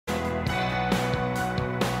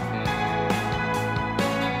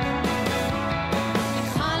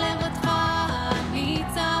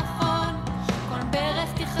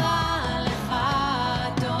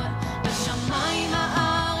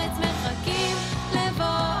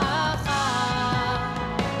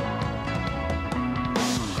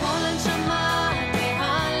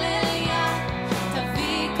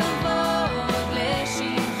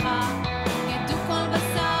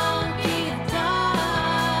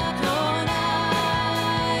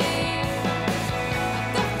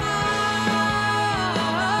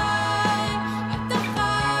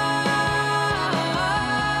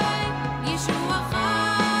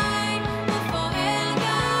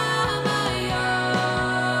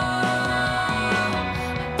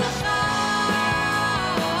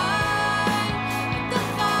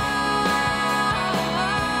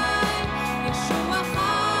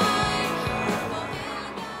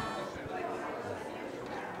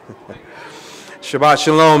Shabbat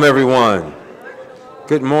Shalom, everyone.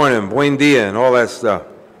 Good morning, buen dia, and all that stuff.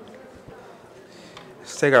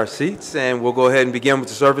 Let's take our seats, and we'll go ahead and begin with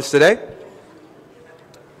the service today.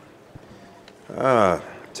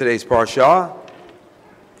 Today's Parsha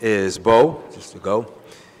is Bo, just to go,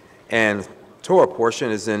 and Torah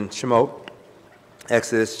portion is in Shemot,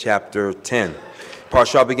 Exodus chapter 10.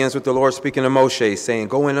 Parsha begins with the Lord speaking to Moshe, saying,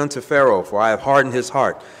 "Go in unto Pharaoh, for I have hardened his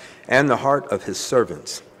heart and the heart of his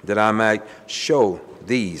servants, that I might show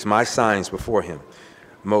these my signs before him."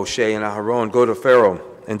 Moshe and Aharon go to Pharaoh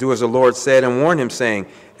and do as the Lord said, and warn him, saying,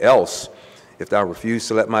 "Else, if thou refuse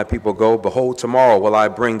to let my people go, behold, tomorrow will I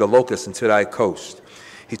bring the locusts into thy coast."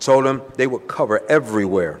 He told them they would cover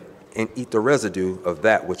everywhere and eat the residue of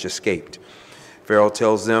that which escaped. Pharaoh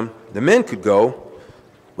tells them the men could go,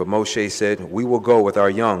 but Moshe said, "We will go with our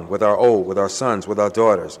young, with our old, with our sons, with our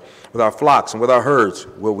daughters, with our flocks, and with our herds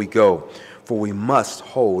will we go, for we must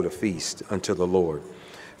hold a feast unto the Lord."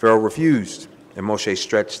 Pharaoh refused, and Moshe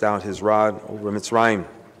stretched out his rod over Mitzrayim,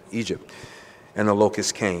 Egypt, and the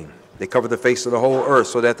locusts came. They covered the face of the whole earth,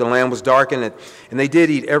 so that the land was darkened, and they did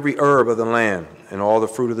eat every herb of the land, and all the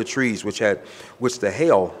fruit of the trees which the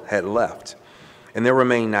hail had left. And there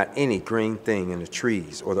remained not any green thing in the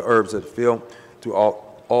trees or the herbs of the field through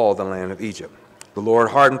all the land of Egypt. The Lord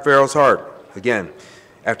hardened Pharaoh's heart again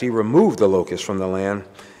after he removed the locusts from the land,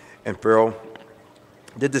 and Pharaoh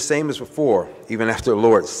did the same as before, even after the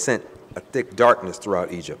Lord sent a thick darkness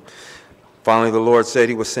throughout Egypt. Finally, the Lord said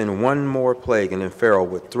he would send one more plague, and then Pharaoh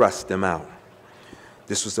would thrust them out.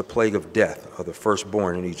 This was the plague of death of the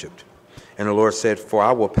firstborn in Egypt. And the Lord said, "For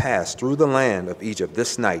I will pass through the land of Egypt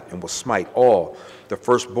this night, and will smite all the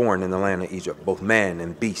firstborn in the land of Egypt, both man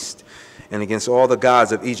and beast. And against all the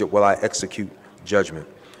gods of Egypt will I execute judgment.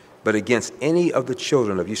 But against any of the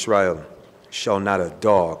children of Israel shall not a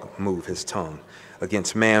dog move his tongue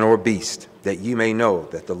against man or beast, that ye may know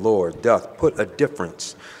that the Lord doth put a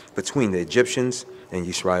difference between the Egyptians and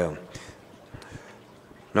Israel."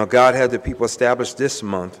 Now God had the people establish that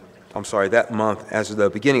month as the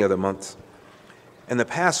beginning of the month, and the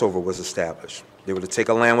Passover was established. They were to take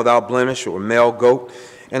a lamb without blemish or a male goat,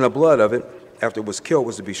 and the blood of it, after it was killed,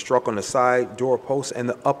 was to be struck on the side doorpost and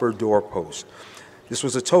the upper doorpost. This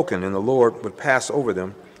was a token, and the Lord would pass over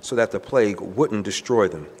them so that the plague wouldn't destroy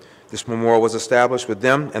them. This memorial was established with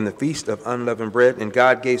them and the Feast of Unleavened Bread, and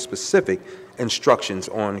God gave specific instructions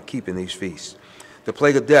on keeping these feasts. The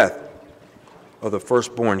plague of death of the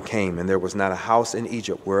firstborn came, and there was not a house in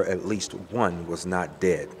Egypt where at least one was not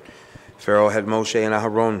dead. Pharaoh had Moshe and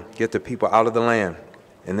Aharon get the people out of the land,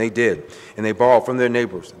 and they did. And they borrowed from their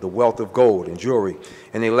neighbors the wealth of gold and jewelry,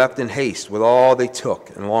 and they left in haste with all they took,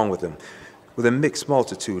 and along with them, with a mixed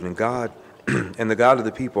multitude. And God, and the God of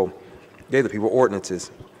the people, gave the people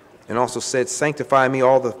ordinances, and also said, "Sanctify me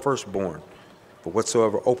all the firstborn, for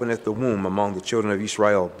whatsoever openeth the womb among the children of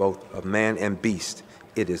Israel, both of man and beast,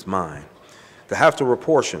 it is mine." The Haftarah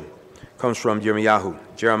portion comes from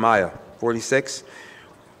Jeremiah 46,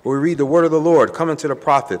 where we read the word of the Lord coming to the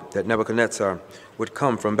prophet that Nebuchadnezzar would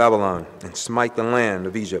come from Babylon and smite the land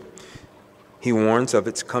of Egypt. He warns of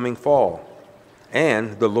its coming fall.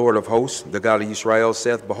 And the Lord of hosts, the God of Israel,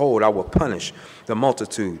 saith, "Behold, I will punish the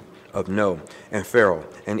multitude of No and Pharaoh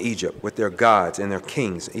and Egypt with their gods and their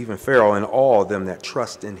kings, even Pharaoh and all them that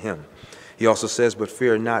trust in him." He also says, "But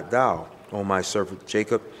fear not thou, O my servant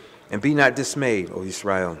Jacob, and be not dismayed, O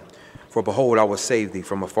Israel. For behold, I will save thee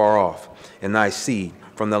from afar off, and thy seed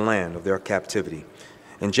from the land of their captivity.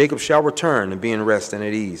 And Jacob shall return and be in rest and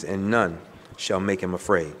at ease, and none shall make him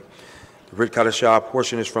afraid." The Brit Kadashah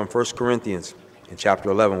portion is from 1 Corinthians in chapter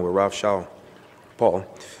 11, where Paul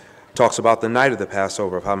talks about the night of the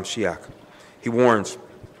Passover of Hamashiach. He warns,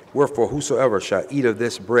 "Wherefore whosoever shall eat of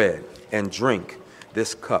this bread and drink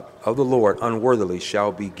this cup of the Lord unworthily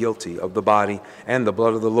shall be guilty of the body and the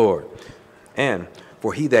blood of the Lord. And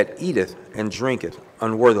for he that eateth and drinketh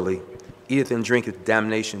unworthily eateth and drinketh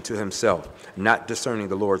damnation to himself, not discerning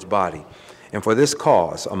the Lord's body. And for this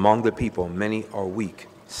cause among the people many are weak,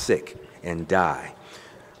 sick, and die."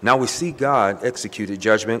 Now we see God executed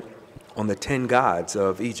judgment on the 10 gods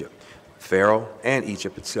of Egypt, Pharaoh and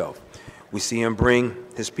Egypt itself. We see him bring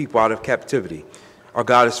his people out of captivity. Our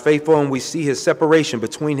God is faithful, and we see his separation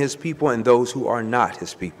between his people and those who are not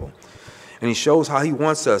his people. And he shows how he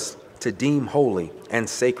wants us to deem holy and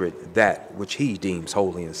sacred that which he deems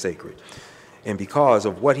holy and sacred. And because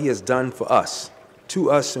of what he has done for us, to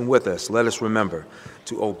us and with us, let us remember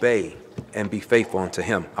to obey and be faithful unto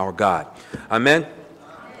him, our God. Amen.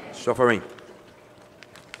 Shofarim.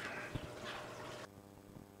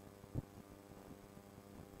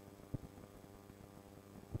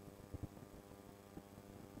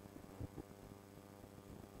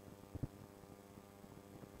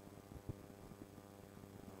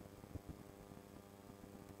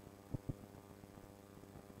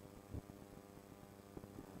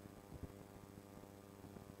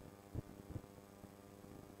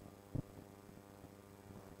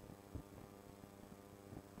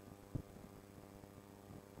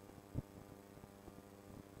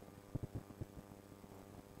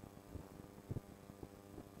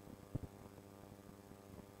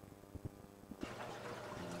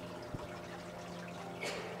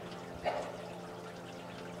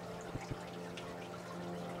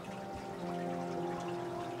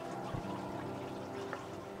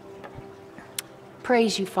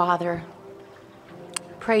 praise you, Father.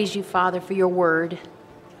 Praise you, Father, for your word.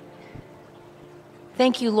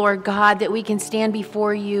 Thank you, Lord God, that we can stand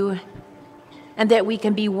before you and that we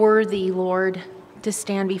can be worthy, Lord, to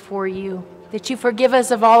stand before you. That you forgive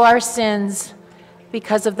us of all our sins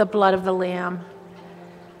because of the blood of the Lamb.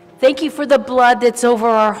 Thank you for the blood that's over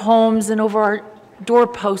our homes and over our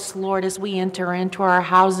doorposts, Lord, as we enter into our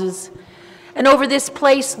houses. And over this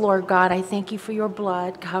place, Lord God, I thank you for your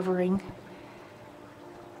blood covering.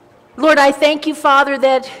 Lord, I thank you, Father,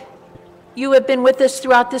 that you have been with us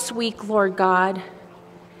throughout this week, Lord God.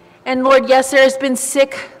 And Lord, yes, there has been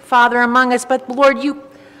sick, Father, among us, but Lord, you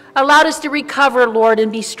allowed us to recover, Lord, and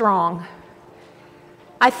be strong.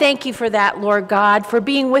 I thank you for that, Lord God, for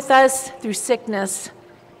being with us through sickness.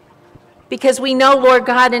 Because we know, Lord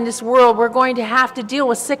God, in this world, we're going to have to deal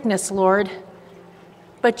with sickness, Lord.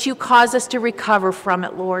 But you cause us to recover from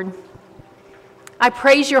it, Lord. I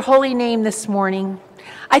praise your holy name this morning.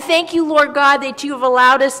 I thank you, Lord God, that you have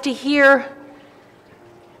allowed us to hear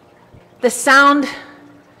the sound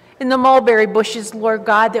in the mulberry bushes, Lord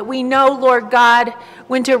God, that we know, Lord God,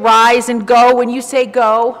 when to rise and go when you say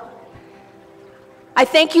go. I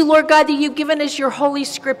thank you, Lord God, that you've given us your holy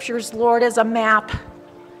scriptures, Lord, as a map,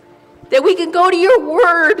 that we can go to your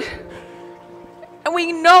word and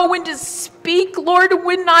we know when to speak, Lord, and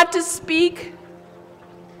when not to speak.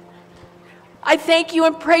 I thank you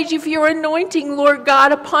and praise you for your anointing, Lord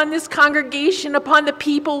God, upon this congregation, upon the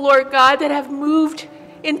people, Lord God, that have moved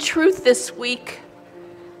in truth this week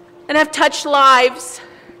and have touched lives.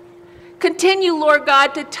 Continue, Lord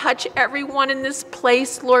God, to touch everyone in this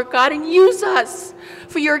place, Lord God, and use us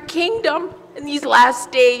for your kingdom in these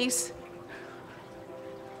last days.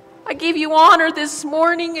 I give you honor this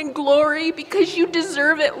morning and glory because you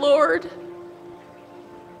deserve it, Lord.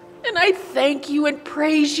 And I thank you and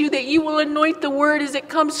praise you that you will anoint the word as it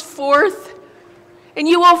comes forth. And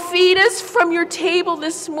you will feed us from your table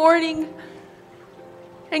this morning.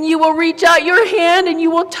 And you will reach out your hand and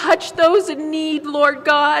you will touch those in need, Lord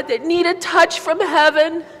God, that need a touch from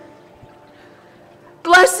heaven.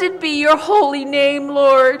 Blessed be your holy name,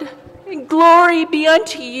 Lord, and glory be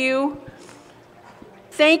unto you.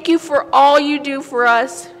 Thank you for all you do for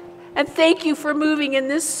us, and thank you for moving in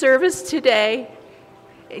this service today.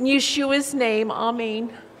 In Yeshua's name,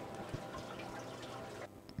 amen.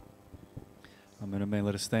 Amen, amen.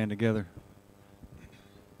 Let us stand together.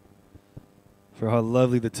 For how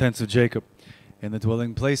lovely the tents of Jacob and the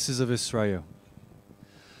dwelling places of Israel.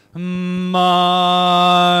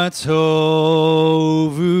 Ma tovu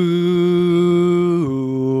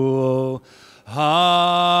halecha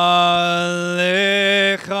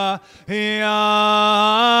Yaakov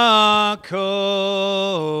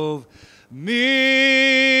mishkenotei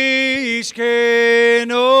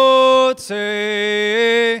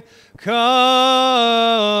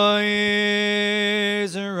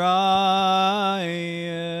Israel.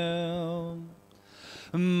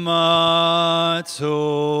 Ma tovu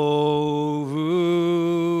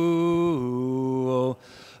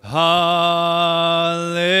halecha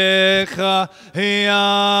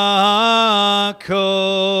Yaakov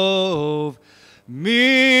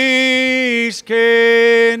mishkenotei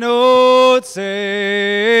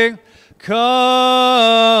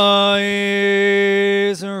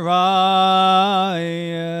Israel.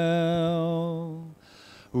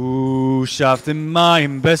 Shaftim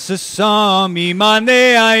mayim besasam mimane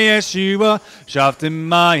Yeshua. Shaftim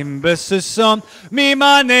mayim besasam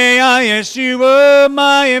mimane Yeshua.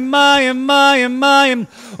 Mayim mayim mayim mayim.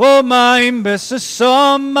 Oh mayim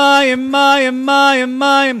besasam mayim mayim mayim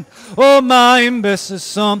mayim. Oh mayim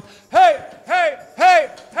besasam. Hey hey hey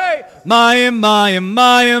hey. Mayim mayim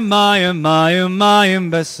mayim mayim mayim mayim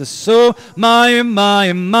besasam. Mayim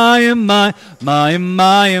mayim mayim mayim. Mayim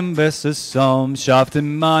mayim besasam. Shaftim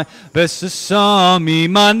mayim besasam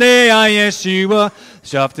mimane Yeshua.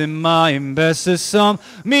 Shaftim mayim besasam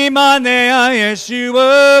mimane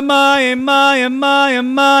Yeshua. Mayim mayim mayim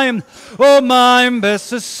mayim. Oh mayim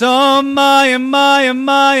besasam mayim mayim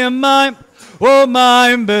mayim mayim. Oh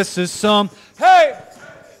mayim besasam. Hey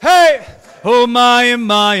hey. Oh mayim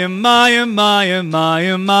mayim mayim mayim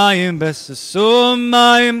mayim mayim besasam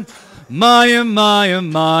mayim. Mayim,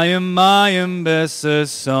 mayim, mayim, mayim,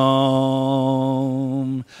 besasam.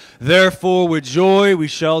 Therefore, with joy we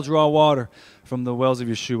shall draw water from the wells of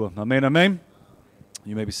Yeshua. Amen, amen.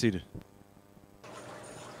 You may be seated.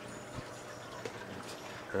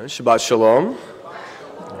 Shabbat Shalom.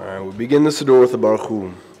 All right, we begin the Siddur with the Baruch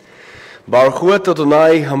Hu. Baruch Hu et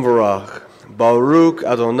Adonai Hamvarach. Baruch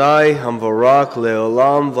Adonai Hamvarach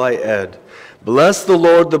le'olam vayed. Bless the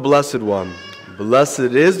Lord, the Blessed One. Blessed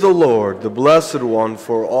is the Lord, the Blessed One,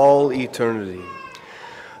 for all eternity.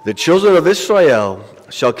 The children of Israel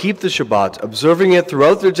shall keep the Shabbat, observing it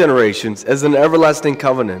throughout their generations as an everlasting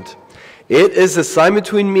covenant. It is a sign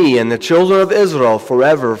between me and the children of Israel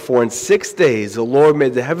forever, for in 6 days the Lord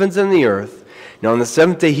made the heavens and the earth. Now on the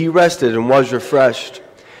 7th day he rested and was refreshed.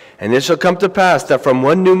 And it shall come to pass that from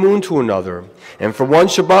one new moon to another, and from one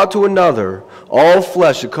Shabbat to another, all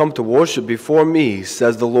flesh shall come to worship before me,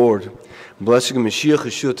 says the Lord. Blessing of Mashiach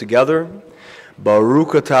Yeshua together.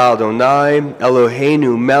 Baruch atah Adonai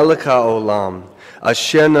Eloheinu melech haolam,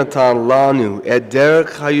 asher natan lanu et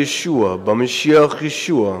derech haYeshua b'Mashiach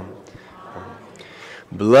Yeshua.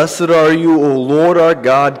 Blessed are you, O Lord our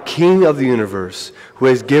God, King of the universe, who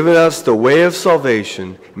has given us the way of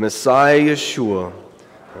salvation, Messiah Yeshua.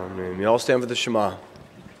 Amen. We all stand for the Shema.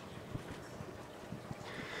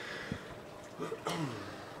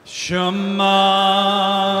 Shema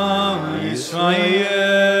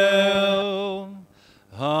Yisrael,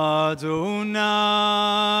 Adonai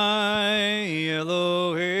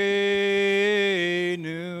Eloheinu,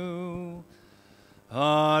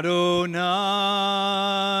 Adonai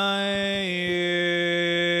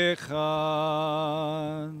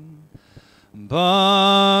Echad,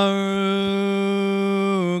 Baruch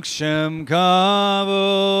Shem Kavod,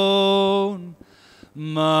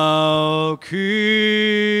 Malkutso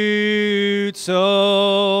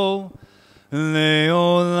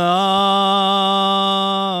Leolam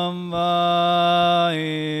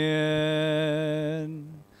Vayen.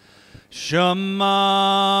 Shema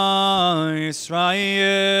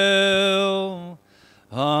Yisrael,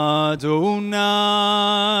 Adonai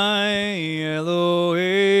Eloheinu,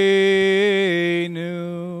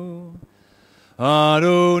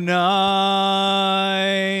 Adonai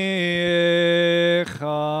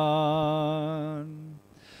Echad,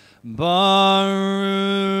 Baruch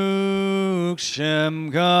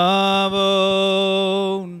Shem Kavod,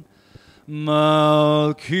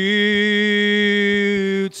 Malkutso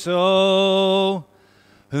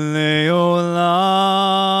Leolam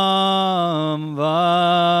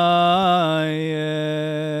Vayen.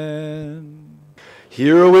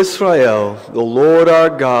 Hear, O Israel, the Lord our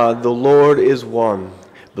God, the Lord is one.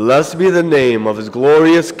 Blessed be the name of his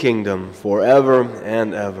glorious kingdom forever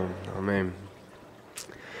and ever. Amen.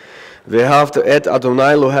 Ve'ahavta et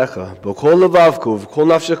Adonai Elohecha b'kol levavka u'v'kol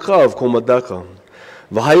nafshecha u'v'kol madecha.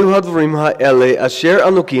 V'hayu hadvarim ha'ele asher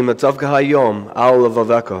anukim etzavka hayom al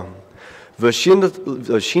levaveka.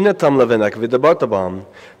 V'shinatam levenek v'debarta bam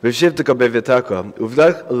v'shivteka beveteka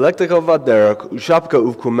u'v'lekteka v'aderek u'shapka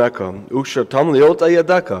u'v'kumeka u'kshartam liot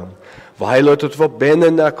ayadeka v'hailo tutvot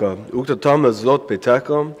beneneka u'ktatam ezlot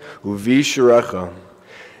beteka u'vishirecha.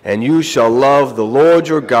 And you shall love the Lord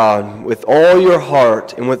your God with all your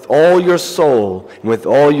heart and with all your soul and with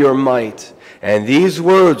all your might. And these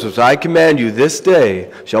words which I command you this day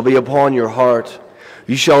shall be upon your heart.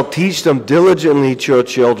 You shall teach them diligently to your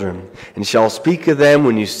children, and shall speak of them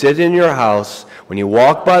when you sit in your house, when you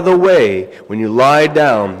walk by the way, when you lie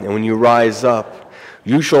down, and when you rise up.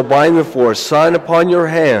 You shall bind them for a sign upon your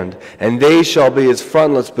hand, and they shall be as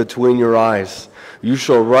frontlets between your eyes. You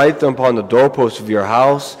shall write them upon the doorposts of your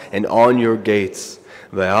house and on your gates.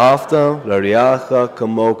 Ve'ahavta l'reacha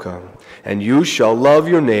kamoka. And you shall love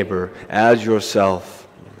your neighbor as yourself.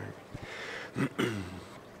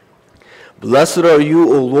 Blessed are you,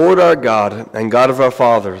 O Lord our God, and God of our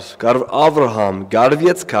fathers, God of Abraham, God of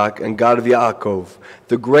Yitzchak, and God of Yaakov,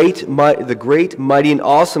 the great, mighty, and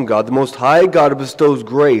awesome God, the Most High God who bestows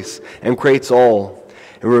grace and creates all,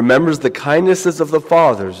 and remembers the kindnesses of the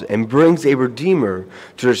fathers, and brings a Redeemer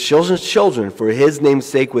to their children's children for his name's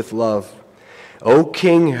sake with love. O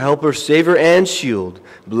King, Helper, Savior, and Shield,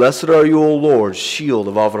 blessed are you, O Lord, Shield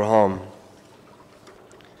of Abraham.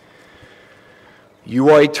 You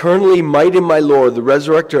are eternally mighty, my Lord, the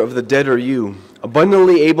resurrector of the dead are you,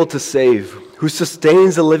 abundantly able to save, who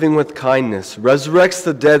sustains the living with kindness, resurrects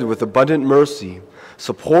the dead with abundant mercy,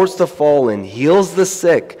 supports the fallen, heals the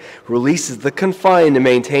sick, releases the confined, and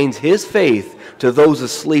maintains his faith to those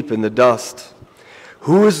asleep in the dust.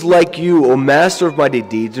 Who is like you, O Master of mighty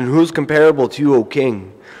deeds, and who is comparable to you, O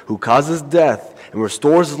King, who causes death and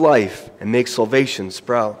restores life and makes salvation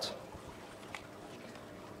sprout?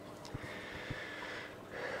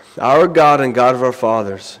 Our God and God of our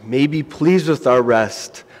fathers, may be pleased with our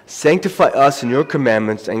rest. Sanctify us in your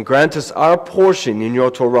commandments and grant us our portion in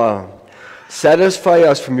your Torah. Satisfy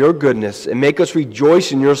us from your goodness and make us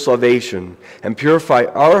rejoice in your salvation, and purify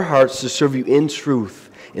our hearts to serve you in truth.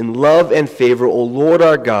 In love and favor, O Lord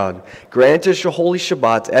our God, grant us your holy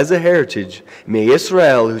Shabbat as a heritage. May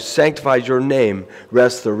Israel, who sanctifies your name,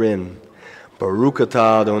 rest therein. Baruch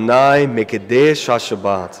atah Adonai Mekadesh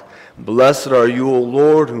HaShabbat. Blessed are you, O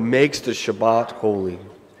Lord, who makes the Shabbat holy.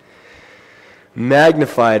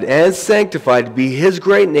 Magnified and sanctified be his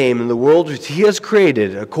great name in the world which he has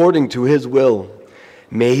created according to his will.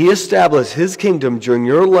 May he establish his kingdom during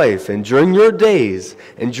your life and during your days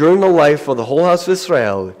and during the life of the whole house of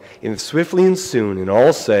Israel, and swiftly and soon, and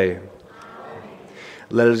all say,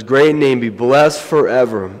 let his great name be blessed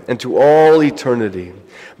forever and to all eternity.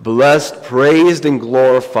 Blessed, praised, and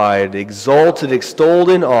glorified, exalted, extolled,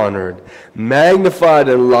 and honored, magnified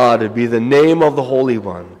and lauded be the name of the Holy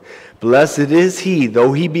One. Blessed is he,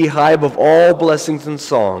 though he be high above all blessings and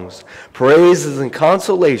songs, praises and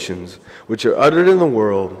consolations, which are uttered in the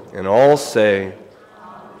world, and all say,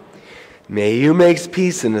 may he who makes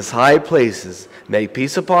peace in his high places make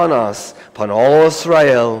peace upon us, upon all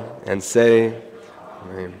Israel, and say,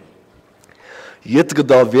 Amen.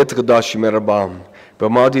 Yitgada v'yitgada shimerabam,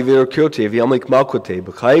 b'madi v'yirkyote v'yamlik malkote,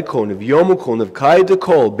 b'chai kon v'yomukon v'chai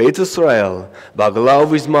dekol, Beit Israel, b'agalav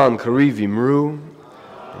v'zman kari v'imru,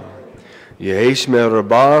 Yehesh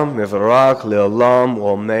merabam, mevarak le'olam,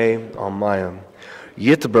 olmei, almayim.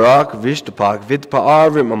 Yitbarak vishtapak vitpa'ar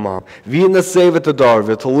v'mamam, v'yinaseh v'tadar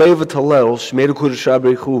v'tolei v'talel, shmeru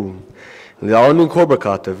kudeshabrechu. Le'almin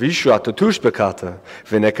korbakata, vishrata tushbakata,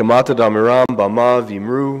 v'nekamata damiram bama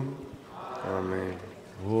v'imru. Amen.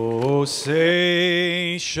 Oh,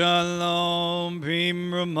 say shalom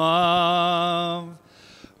b'imramav,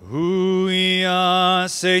 hu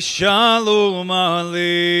yaseh shalom aleinu,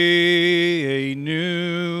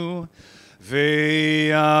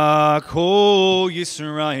 ve'yakol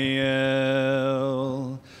Yisrael,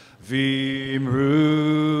 v'imru,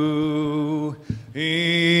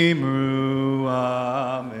 imru,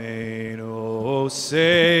 amen. Oh,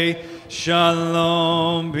 say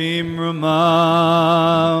shalom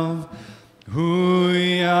b'imramav, hu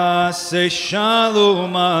yaseh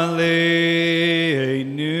shalom aleinu,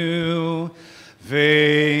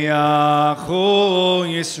 ve'yachol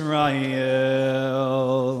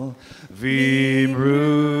Yisrael, v'imru,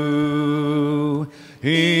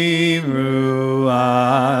 imru,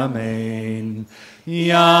 amen.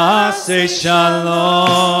 Yaseh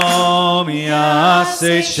shalom,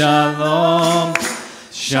 yaseh shalom,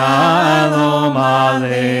 shalom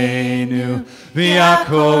aleinu,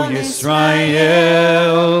 v'yakol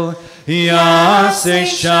Yisrael. Yaseh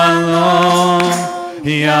shalom,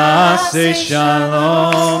 yaseh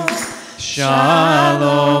shalom,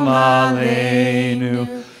 shalom aleinu,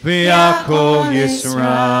 v'yakol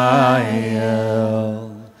Yisrael.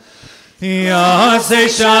 Yaseh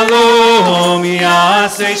shalom,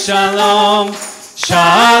 yaseh shalom,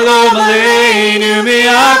 shalom aleinu,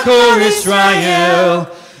 v'yakol Yisrael.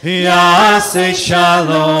 Yaseh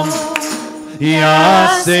shalom,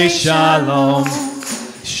 yaseh shalom,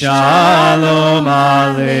 shalom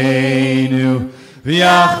aleinu,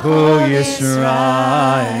 v'yakol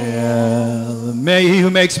Yisrael. May he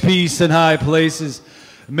who makes peace in high places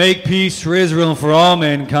make peace for Israel and for all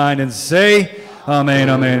mankind, and say, Amen,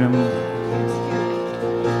 amen, amen.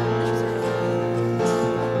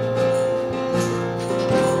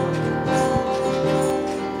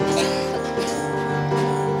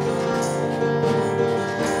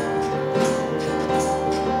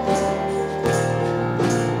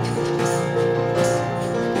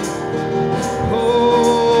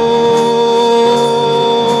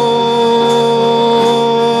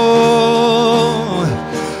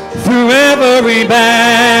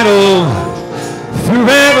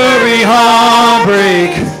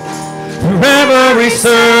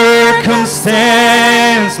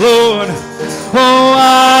 Circumstance, Lord, oh,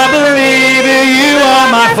 I believe that you are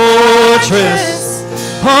my fortress,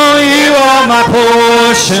 oh, you are my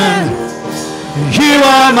portion, you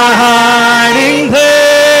are my hiding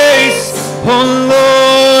place, oh,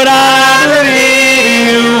 Lord, I believe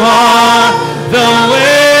you are the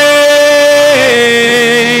way,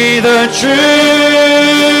 the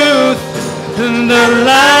truth, and the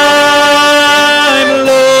life.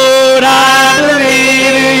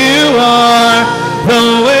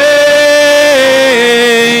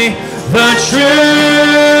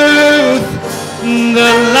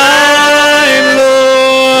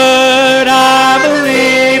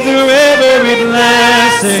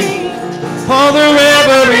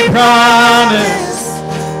 Promise,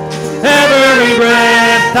 every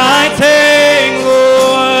breath I take,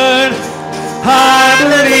 Lord, I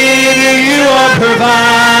believe that you are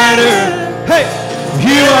provider, hey,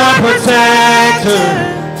 you are protector,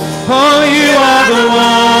 oh, you are the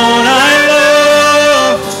one I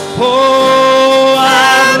love, oh,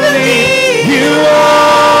 I believe you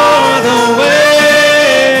are the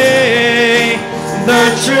way, the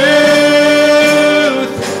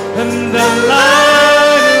truth, and the life.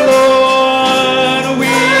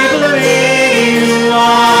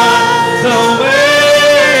 The way.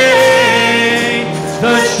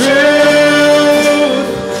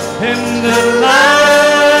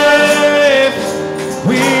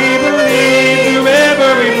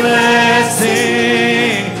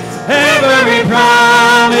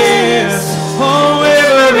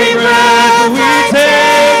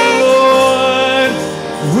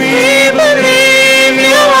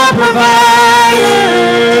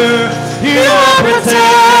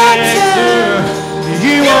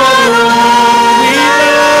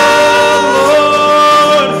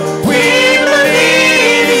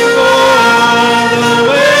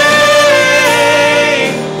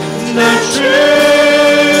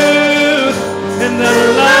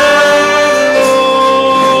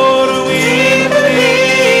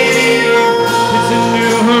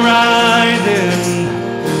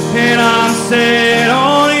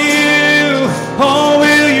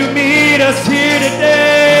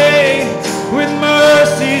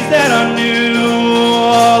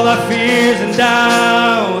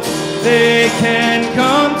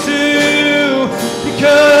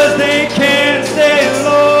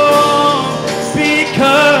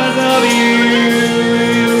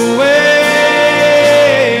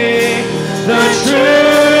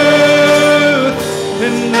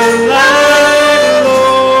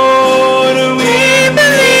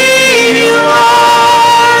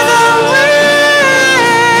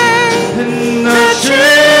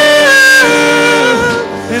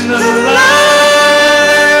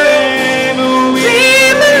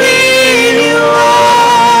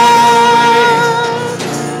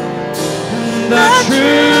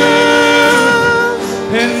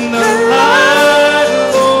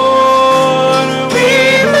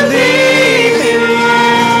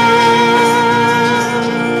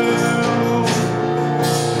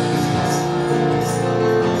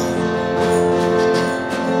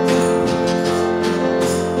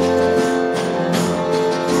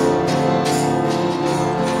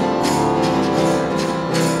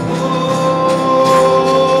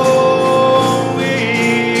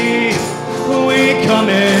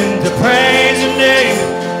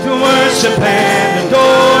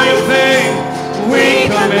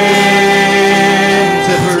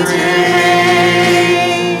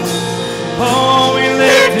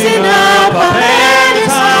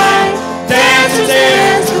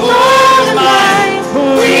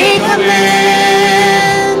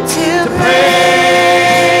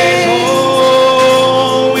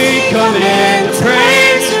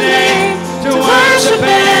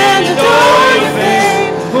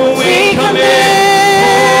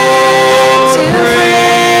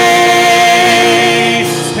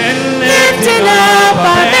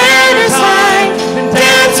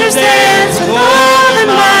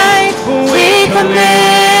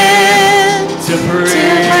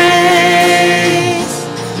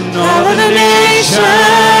 nations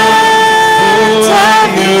of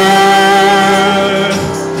the earth,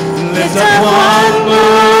 lift up one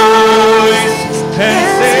voice and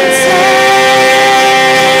say,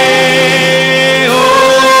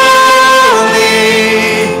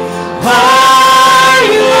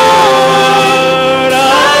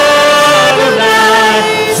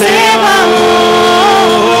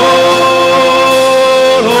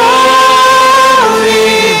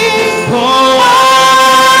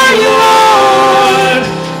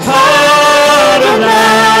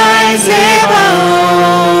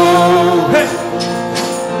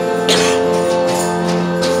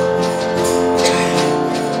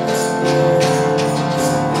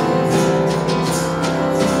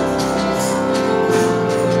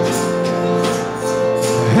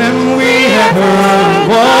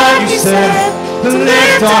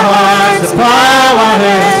 lift our hearts, bow our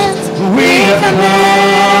heads, we have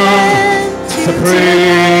come to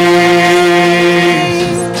praise.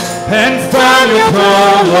 And from your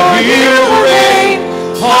throne, Lord, you reign,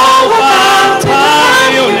 all bound by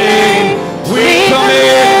your name, we come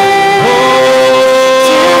in,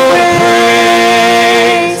 to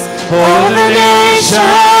praise for the nations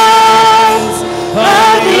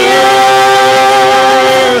of the earth.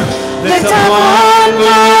 Lift up one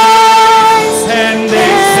voice and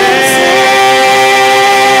they say,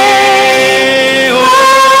 holy,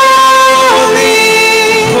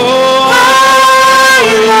 holy,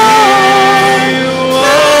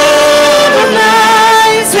 Lord of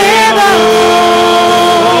lights alone,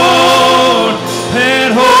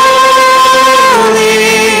 and holy,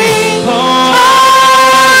 holy,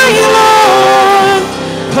 Lord,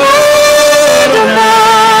 Lord of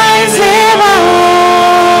lights alone,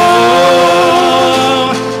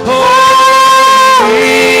 holy,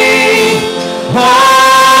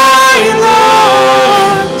 holy,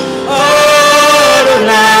 Lord, Lord of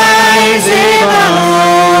lights alone.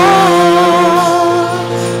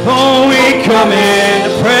 Oh, we come in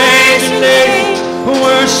to praise your name,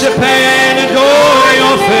 worship and adore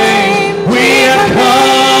your fame. We have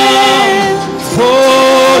come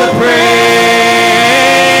for the praise,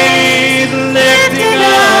 lifting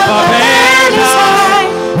up our hands high.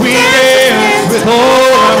 We dance with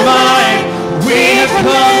all our might. We have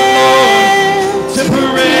come, Lord, to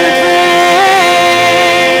praise.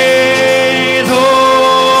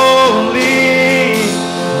 Holy,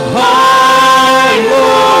 high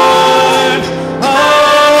Lord,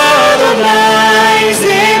 all the lights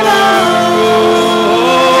alone.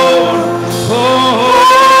 Holy,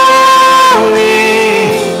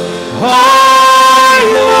 high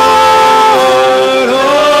Lord,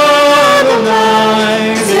 all the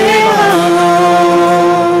lights alone.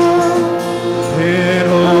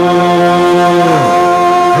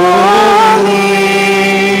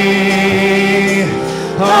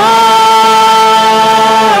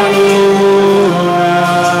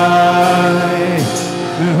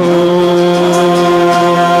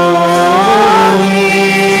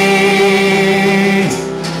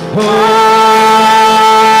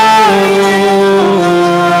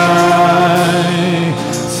 And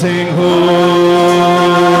sing holy,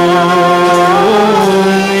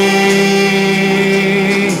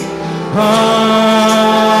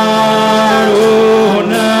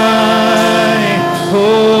 Adonai,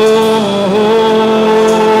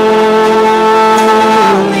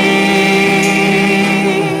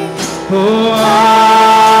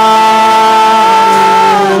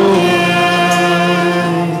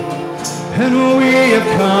 and we have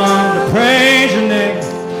come to praise your name,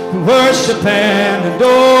 to worship and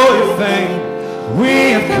adore your fame. We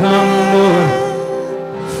have come, Lord,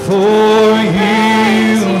 for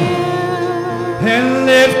you, and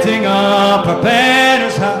lifting up our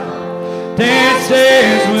banners high,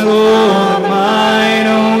 dances with all our might.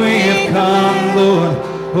 Oh, we have come, Lord,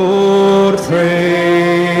 oh, to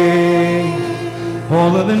praise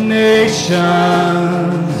all of the nations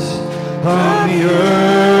on the earth.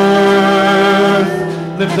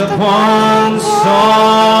 Lift up one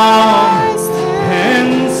song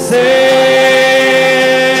and say,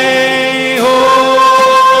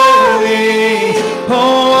 holy,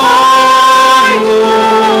 holy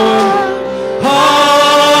Lord,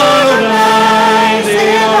 Adonai,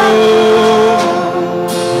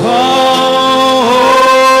 holy,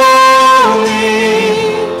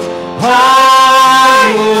 high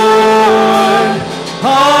Lord,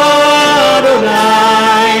 Adonai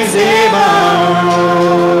Zebaoth.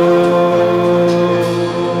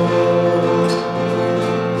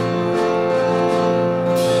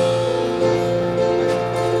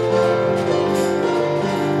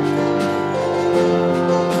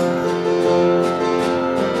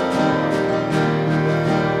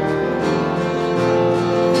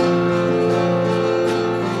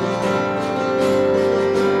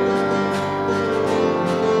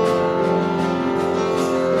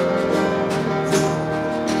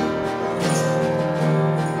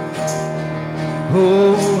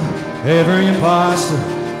 Every imposter,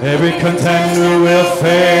 every contender will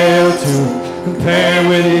fail to compare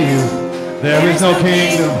with you. There is no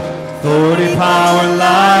kingdom, authority, power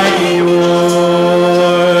like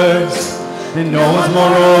yours. And no one's more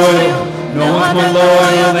royal, no one's more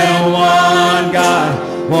loyal than one God,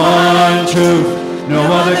 one truth. No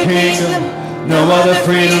other kingdom, no other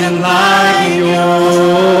freedom like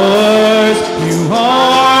yours. You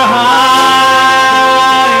are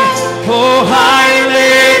high, oh high and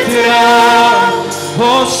lifted up,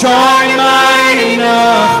 oh strong and mighty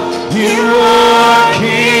enough. You are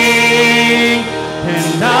King,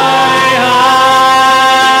 and I'm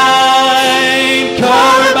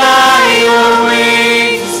covered by your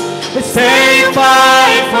wings. They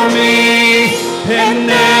fight for me in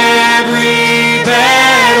every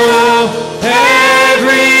battle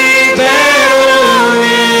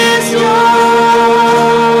is yours.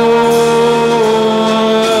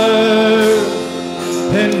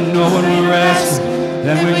 And no one will rest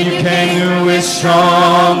than when you came through with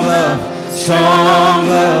strong love, strong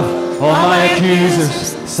love. All my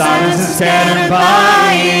accusers, silenced and scattered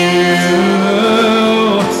by you.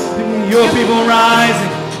 And your people rising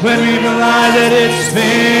when we realize that it's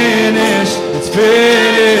finished, it's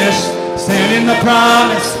finished. Stand in the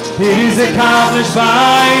promise, it is accomplished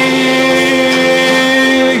by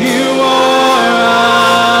you. You are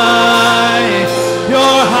high,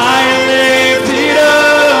 you're high and lifted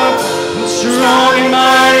up, strong and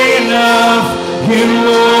mighty enough. You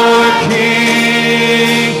are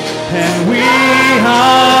King, and we high,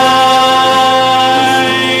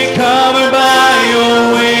 covered by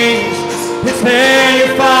your wings. It's there you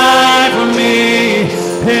fight for me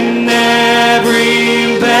in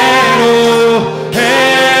every battle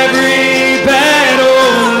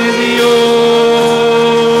is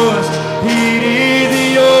yours. It is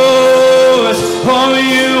yours. Oh,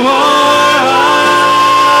 you are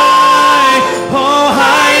high, oh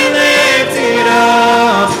high and lifted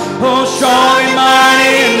up, oh strong and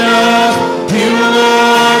mighty enough. You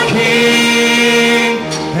are King,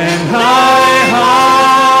 and high,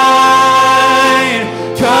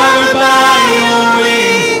 covered by your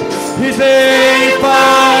wings. Is there you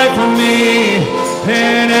fight for me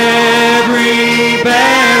in every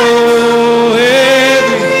battle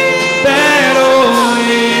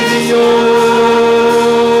is yours.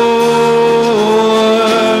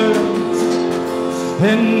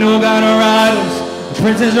 And no God or idols,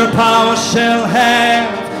 princes or power shall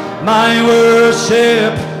have my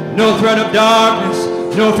worship. No threat of darkness,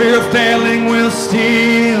 no fear of failing will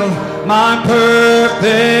steal my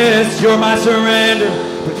purpose. You're my surrender,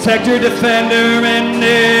 protector, defender, and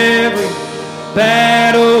every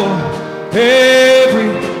battle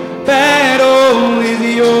is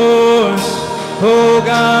yours. Oh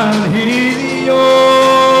God, it is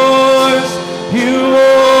yours. You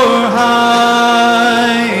are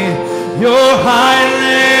high, you're high and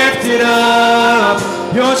lifted up,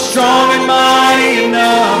 you're strong and mighty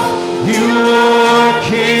enough. You are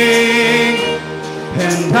King,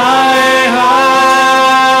 and I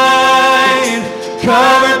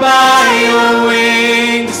covered by your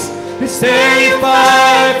wings. It's there you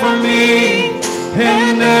fight for me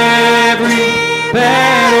in every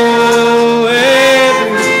battle, in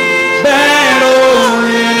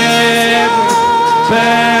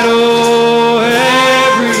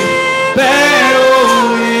every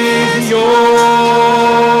battle is yours.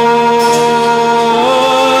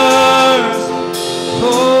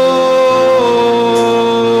 Oh.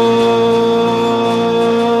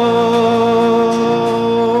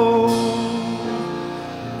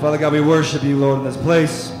 Father God, we worship you, Lord, in this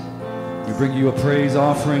place. We bring you a praise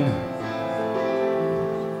offering.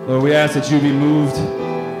 Lord, we ask that you be moved.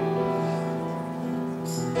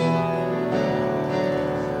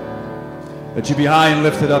 That you be high and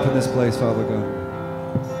lifted up in this place, Father God.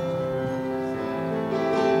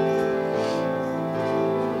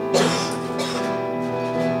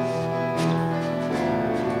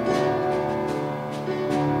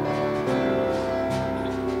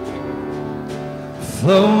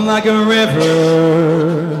 Flow like a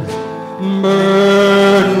river,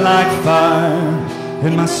 burn like fire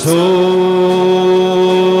in my soul,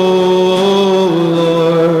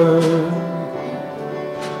 Lord.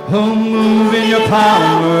 Oh, move in your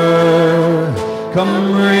power,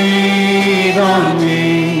 come breathe on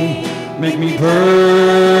me, make me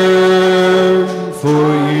burn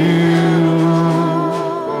for you.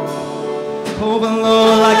 Oh,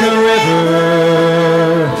 blow like a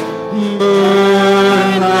river,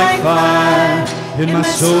 burn like fire in my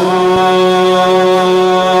soul.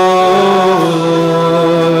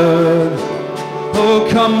 Oh,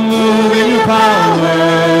 come move in your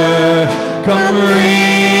power, come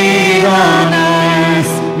breathe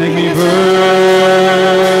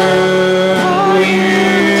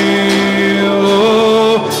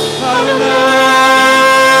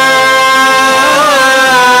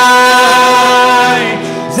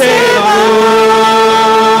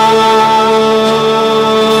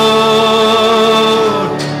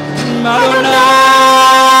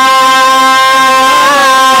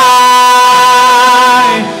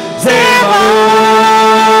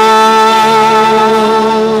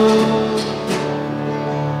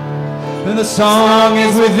the song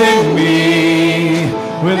is within me,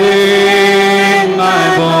 within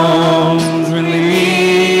my bones.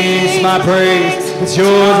 Release my praise, it's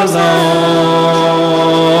yours alone.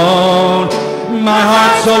 My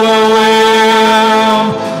heart's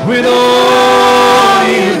overwhelmed with all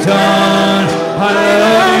you've done. I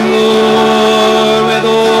love you, Lord, with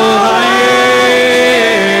all I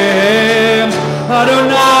am.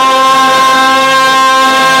 Adonai,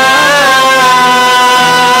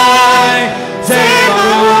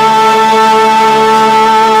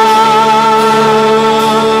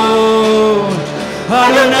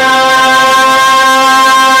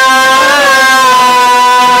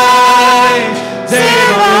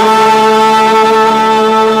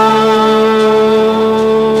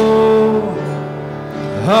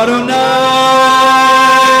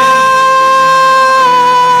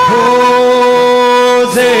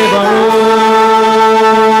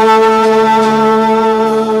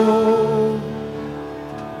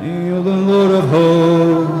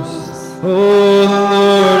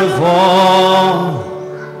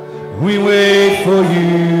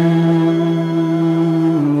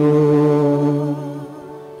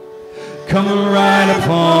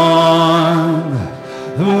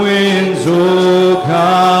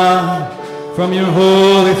 from your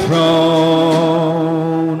holy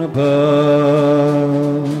throne above.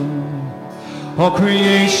 All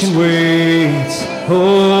creation waits,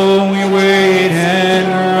 oh, we wait and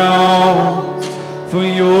roam for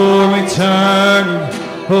your return.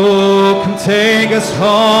 Oh, come take us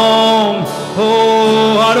home,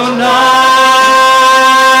 oh, Adonai.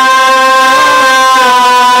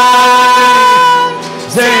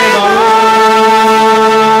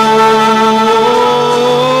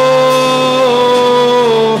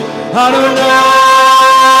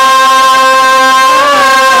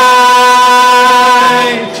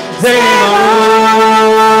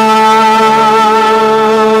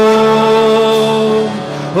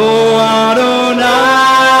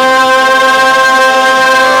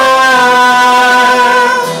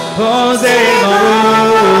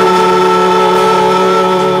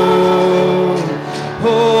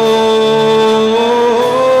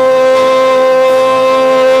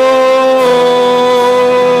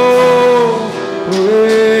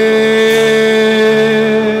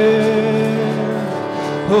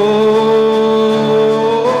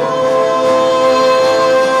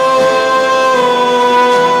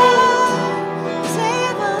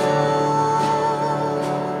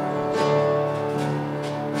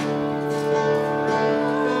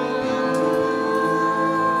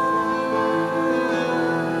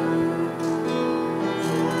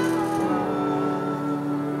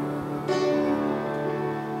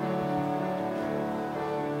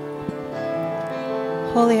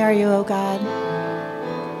 Holy are you, O God.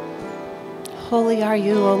 Holy are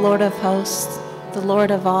you, O Lord of hosts, the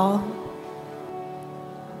Lord of all.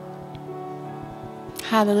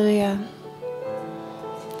 Hallelujah.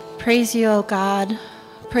 Praise you, O God.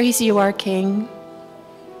 Praise you, our King.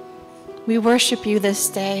 We worship you this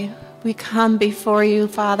day. We come before you,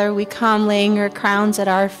 Father. We come laying our crowns at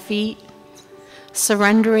our feet,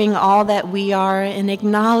 surrendering all that we are and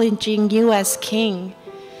acknowledging you as King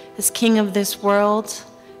of this world,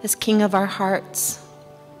 as King of our hearts.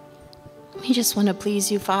 We just want to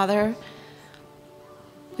please you, Father.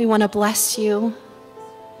 We want to bless you.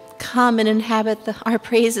 Come and inhabit our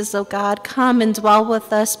praises, O God. Come and dwell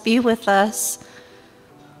with us, be with us.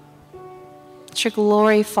 Let your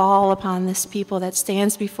glory fall upon this people that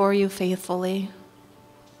stands before you faithfully.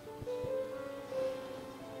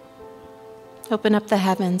 Open up the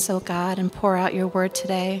heavens, O God, and pour out your word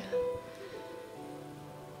today.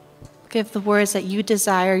 Give the words that you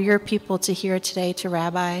desire your people to hear today to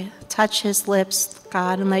Rabbi. Touch his lips,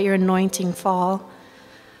 God, and let your anointing fall.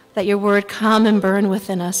 Let your word come and burn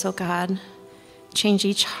within us, O God. Change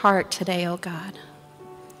each heart today, O God.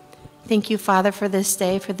 Thank you, Father, for this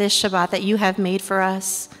day, for this Shabbat that you have made for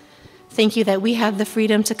us. Thank you that we have the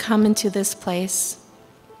freedom to come into this place.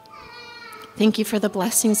 Thank you for the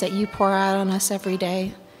blessings that you pour out on us every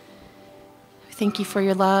day. Thank you for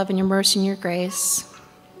your love and your mercy and your grace.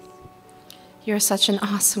 You're such an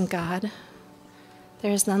awesome God.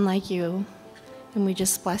 There is none like you. And we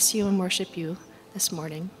just bless you and worship you this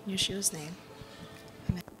morning. In Yeshua's name.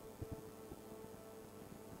 Amen.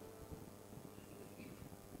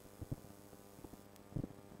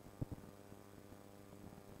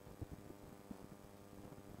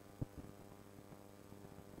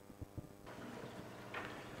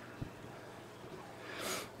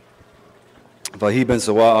 Vahi ben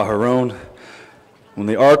Sawa Aharon. When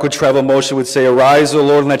the ark would travel, Moshe would say, "Arise, O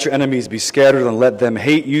Lord, and let your enemies be scattered, and let them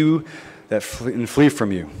hate you and flee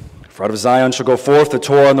from you. For For out of Zion shall go forth the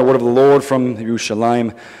Torah and the word of the Lord from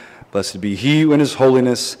Yerushalayim. Blessed be he who in his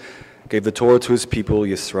holiness gave the Torah to his people,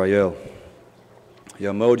 Yisrael.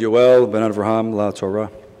 Yamod Yoel ben Avraham la Torah.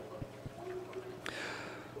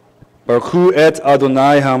 Baruch hu et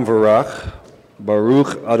Adonai hamvarach.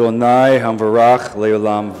 Baruch Adonai hamvarach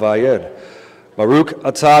leolam vayed. Baruch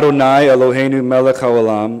atah Adonai Eloheinu melech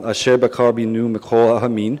haolam asher bakar binu mikol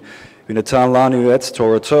hamin v'natan lanu et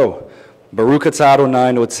Torato. Baruch atah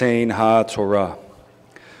Adonai notein ha-Torah.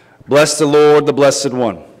 Bless the Lord, the Blessed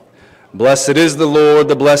One. Blessed is the Lord,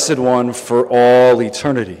 the Blessed One, for all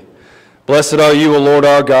eternity. Blessed are you, O Lord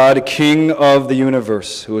our God, King of the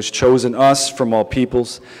universe, who has chosen us from all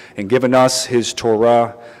peoples and given us his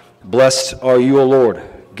Torah. Blessed are you, O Lord,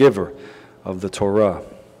 giver of the Torah.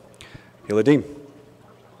 Yiladim.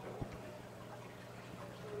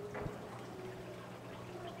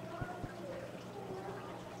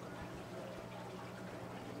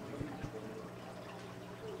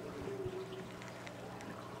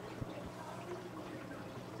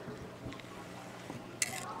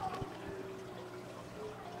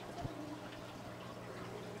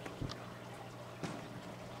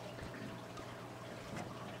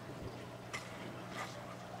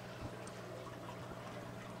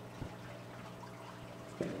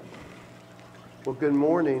 Well, good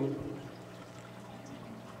morning.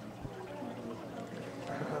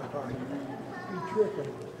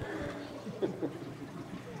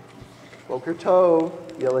 Boker Tov,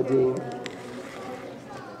 Yeladim.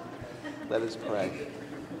 Let us pray.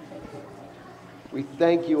 We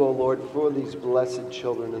thank you, O Lord, for these blessed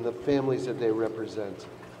children and the families that they represent.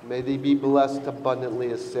 May they be blessed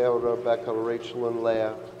abundantly as Sarah, Rebecca, Rachel, and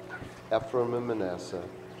Leah, Ephraim, and Manasseh.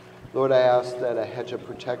 Lord, I ask that a hedge of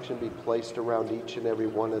protection be placed around each and every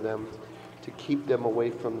one of them to keep them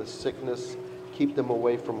away from the sickness, keep them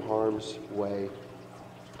away from harm's way.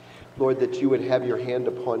 Lord, that you would have your hand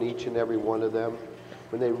upon each and every one of them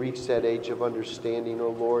when they reach that age of understanding,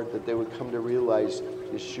 O Lord, that they would come to realize,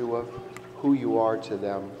 Yeshua, who you are to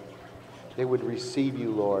them. They would receive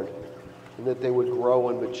you, Lord, and that they would grow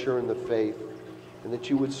and mature in the faith, and that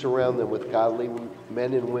you would surround them with godly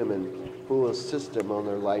men and women who will assist them on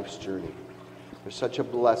their life's journey. They're such a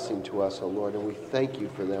blessing to us, O Lord, and we thank you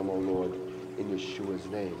for them, O Lord, in Yeshua's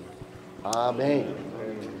name. Amen.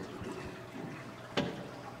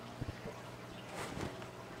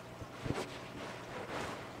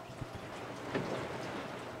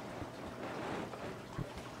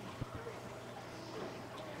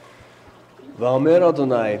 Va'omer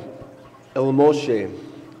Adonai el Moshe,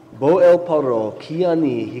 bo el paro ki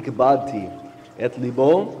ani hikbadti et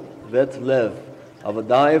libo vet lev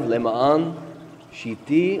avadaiv lema'an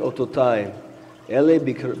shiti ototai ele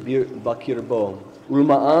bakirbo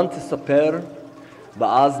ulma'an tsaper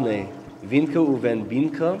ba'azne vinka uven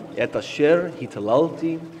binka et asher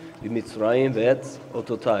hitalalti b'mitzrayim vet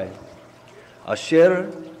ototai asher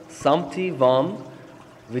samti vam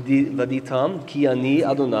v'ditam ki ani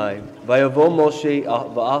Adonai vayavo Moshe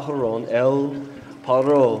va'aharon el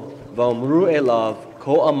paro va'omru elav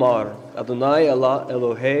ko amar Adonai Allah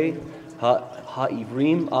Elohei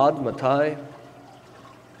ha'ivrim ad matai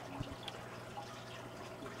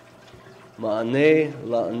ma'aneh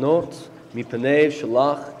la'anot mipenei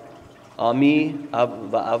shalach ami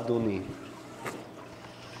va'avdoni.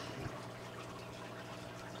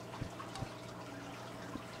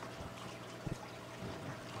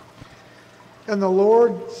 And the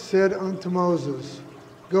Lord said unto Moses,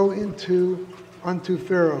 Go unto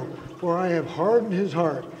Pharaoh, for I have hardened his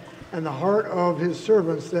heart, and the heart of his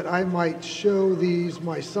servants, that I might show these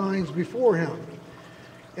my signs before him,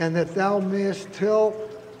 and that thou mayest tell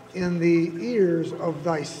in the ears of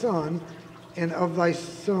thy son and of thy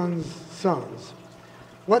son's sons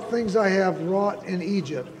what things I have wrought in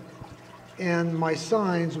Egypt, and my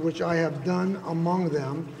signs which I have done among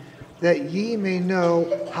them, that ye may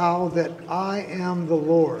know how that I am the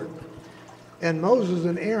Lord. And Moses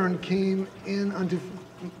and Aaron came in unto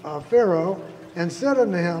Pharaoh, and said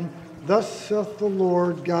unto him, Thus saith the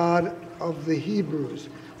Lord God of the Hebrews,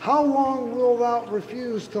 How long wilt thou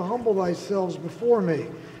refuse to humble thyself before me?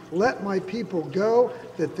 Let my people go,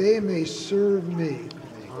 that they may serve me.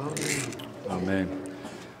 Amen. Amen.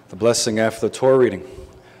 The blessing after the Torah reading.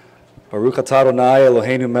 Baruch atah Adonai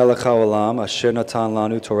Eloheinu melech haolam asher natan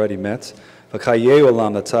lanu Torah emet v'chayei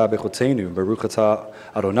olam atah bechotenu. Baruch atah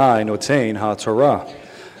Adonai notein ha-Torah.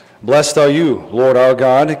 Blessed are you, Lord our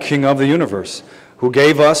God, King of the universe, who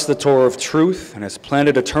gave us the Torah of truth and has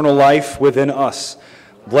planted eternal life within us.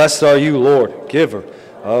 Blessed are you, Lord, giver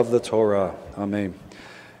of the Torah. Amen.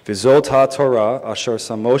 V'zot ha-Torah asher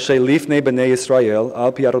sam Moshe lifnei b'nei Yisrael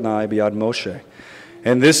al pi Adonai b'yad Moshe.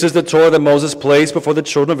 And this is the Torah that Moses placed before the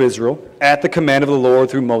children of Israel at the command of the Lord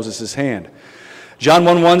through Moses' hand. John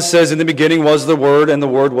 1:1 says, in the beginning was the Word, and the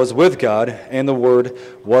Word was with God, and the Word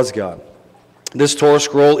was God. This Torah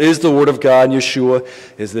scroll is the Word of God, and Yeshua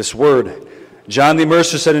is this Word. John the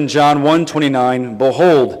Immerser said in John 1:29,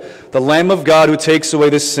 behold, the Lamb of God who takes away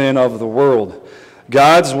the sin of the world.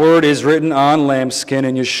 God's Word is written on lambskin,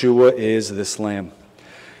 and Yeshua is this Lamb.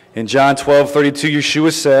 In John 12:32,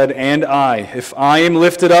 Yeshua said, and I, if I am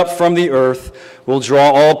lifted up from the earth, will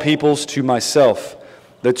draw all peoples to myself.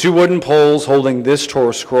 The two wooden poles holding this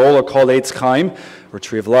Torah scroll are called Eitz Chaim, or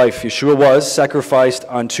Tree of Life. Yeshua was sacrificed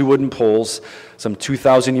on two wooden poles some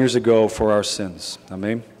 2,000 years ago for our sins.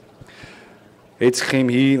 Amen. Eitz Chaim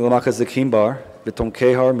hi l'makazekim bar,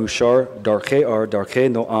 v'tonkehar mushar darchei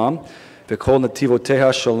noam, v'kol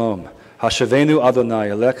nativoteha shalom. Hashavenu Adonai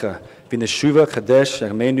Elecha, v'neshuva kadesh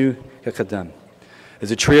yarmenu yakadem.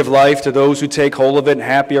 Is a tree of life to those who take hold of it, and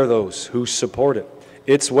happy are those who support it.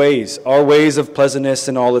 Its ways are ways of pleasantness,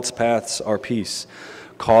 and all its paths are peace.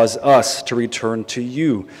 Cause us to return to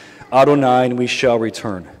you, Adonai, and we shall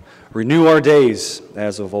return. Renew our days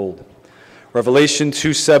as of old. Revelation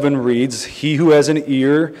 2:7 reads, he who has an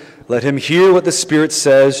ear, let him hear what the Spirit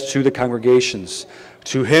says to the congregations.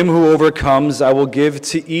 To him who overcomes, I will give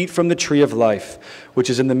to eat from the tree of life, which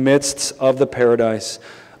is in the midst of the paradise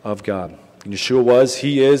of God. And Yeshua was,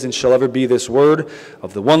 he is, and shall ever be this word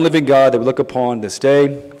of the one living God that we look upon this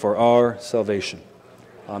day for our salvation.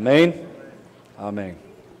 Amen. Amen.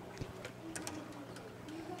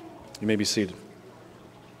 You may be seated.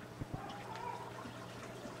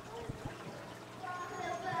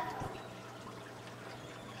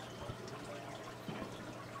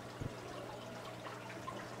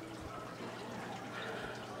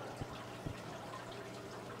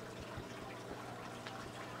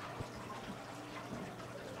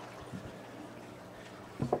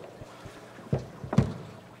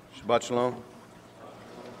 Shabbat Shalom.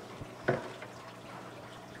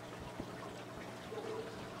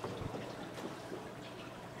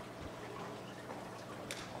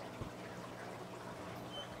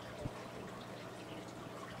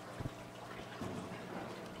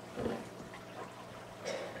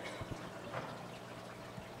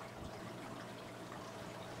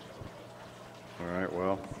 All right,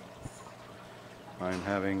 well, I'm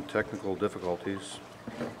having technical difficulties.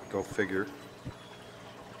 Go figure.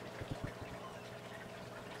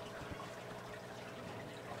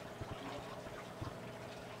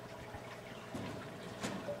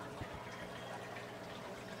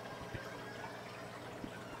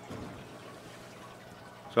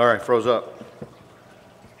 Sorry, froze up.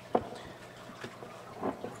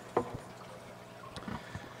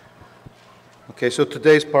 Okay, so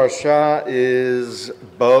today's parsha is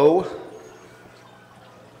Bo.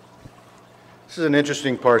 This is an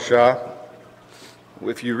interesting parsha.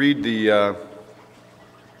 If you read the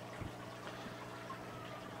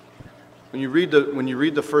when you read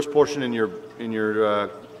the first portion in your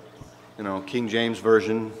King James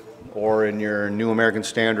version, or in your New American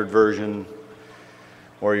Standard version,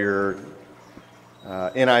 or your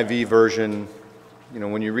NIV version,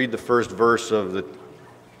 when you read the first verse of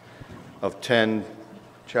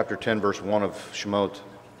chapter 10, verse 1 of Shemot,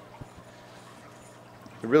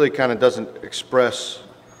 it really kind of doesn't express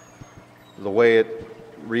the way it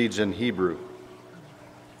reads in Hebrew.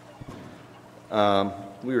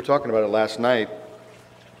 We were talking about it last night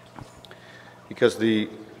because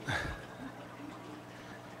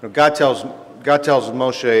God tells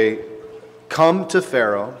Moshe, come to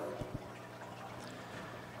Pharaoh.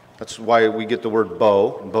 That's why we get the word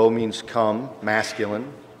bo. Bo means come,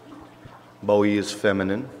 masculine. Boi is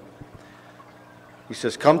feminine. He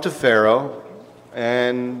says, come to Pharaoh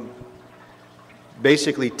and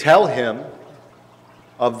basically tell him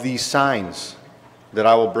of these signs that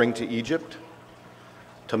I will bring to Egypt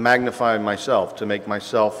to magnify myself, to make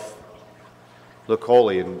myself look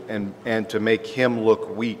holy, and to make him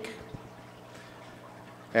look weak.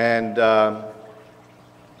 And,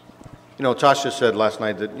 Tasha said last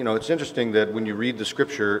night that, it's interesting that when you read the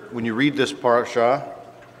scripture, when you read this parasha,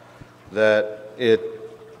 that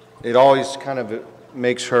it always kind of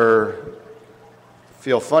makes her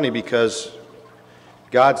feel funny because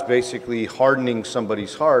God's basically hardening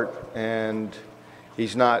somebody's heart and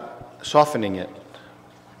he's not softening it.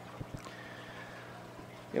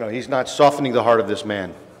 He's not softening the heart of this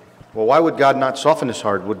man. Well, why would God not soften his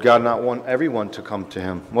heart? Would God not want everyone to come to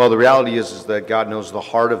him? Well, the reality is that God knows the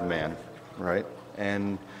heart of man, right?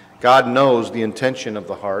 And God knows the intention of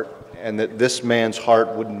the heart, and that this man's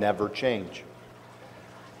heart would never change.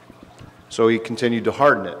 So he continued to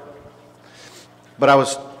harden it. But I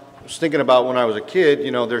was was thinking about when I was a kid,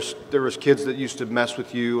 you know, there was kids that used to mess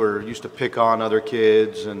with you or used to pick on other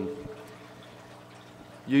kids, and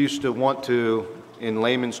you used to want to, in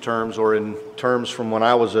layman's terms or in terms from when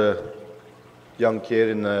I was a young kid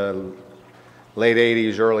in the late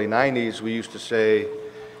 80s, early 90s, we used to say,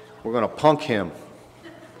 we're going to punk him.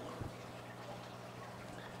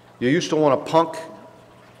 You used to want to punk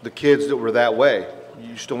the kids that were that way. You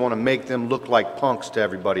used to want to make them look like punks to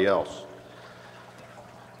everybody else.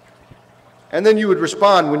 And then you would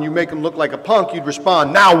respond, when you make them look like a punk, you'd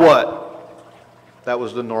respond, now what? That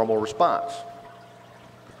was the normal response.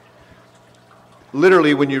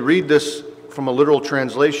 Literally, when you read this from a literal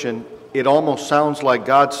translation, it almost sounds like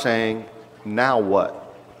God saying, now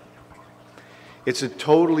what? It's a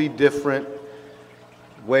totally different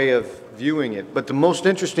way of viewing it. But the most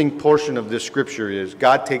interesting portion of this scripture is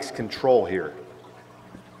God takes control here.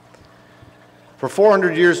 For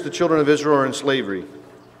 400 years, the children of Israel are in slavery.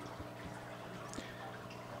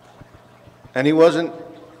 And he wasn't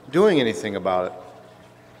doing anything about it.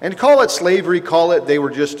 And call it slavery, call it they were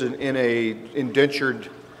just in a indentured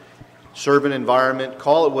servant environment,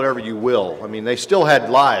 call it whatever you will. I mean, they still had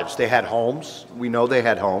lives. They had homes. We know they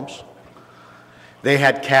had homes. They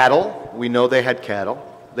had cattle. We know they had cattle.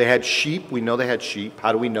 They had sheep. We know they had sheep.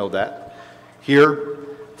 How do we know that? Here,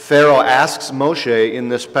 Pharaoh asks Moshe in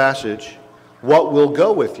this passage, what will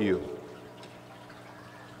go with you?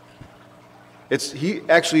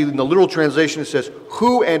 Actually, in the literal translation, it says,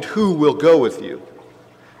 who and who will go with you?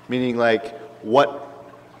 Meaning like,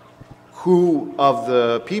 who of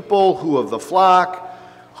the people, who of the flock,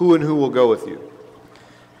 who and who will go with you?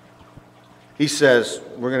 He says,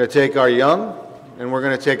 we're going to take our young, and we're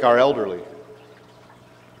going to take our elderly.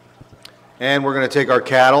 And we're going to take our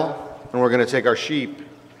cattle, and we're going to take our sheep.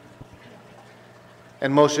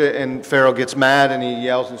 And Moshe and Pharaoh gets mad, and he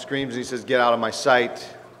yells and screams, and he says, get out of my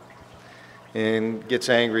sight. And gets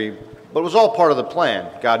angry. But it was all part of the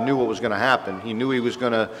plan. God knew what was going to happen. He knew he was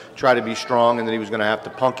going to try to be strong and that he was going to have to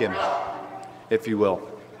punk him, if you will.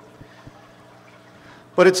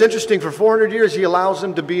 But it's interesting, for 400 years he allows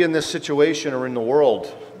them to be in this situation or in the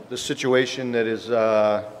world. This situation that is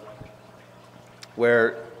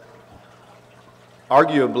where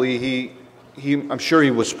arguably I'm sure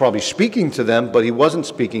he was probably speaking to them, but he wasn't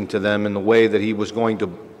speaking to them in the way that he was going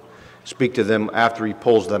to speak to them after he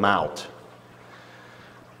pulls them out.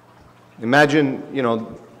 Imagine, you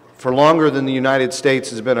know, for longer than the United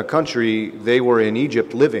States has been a country, they were in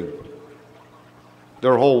Egypt living.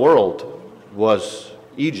 Their whole world was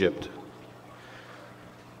Egypt.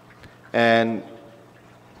 And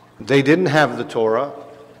they didn't have the Torah.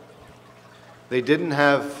 They didn't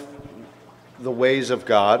have the ways of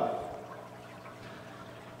God.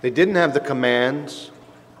 They didn't have the commands.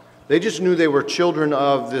 They just knew they were children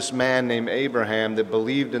of this man named Abraham that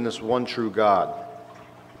believed in this one true God.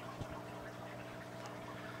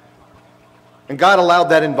 And God allowed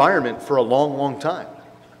that environment for a long, long time.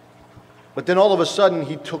 But then all of a sudden,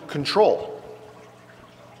 he took control.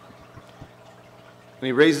 And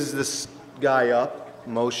he raises this guy up,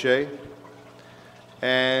 Moshe,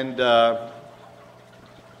 and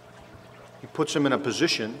he puts him in a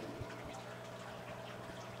position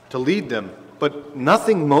to lead them. But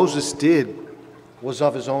nothing Moses did was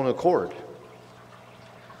of his own accord.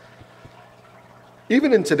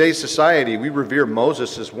 Even in today's society, we revere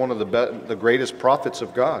Moses as one of the greatest prophets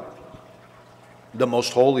of God, the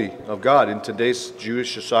most holy of God in today's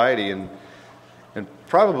Jewish society, and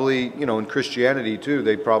probably, you know, in Christianity too,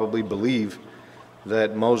 they probably believe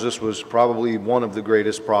that Moses was probably one of the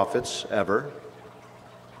greatest prophets ever.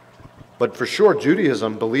 But for sure,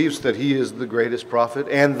 Judaism believes that he is the greatest prophet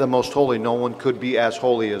and the most holy. No one could be as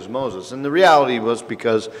holy as Moses. And the reality was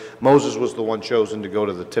because Moses was the one chosen to go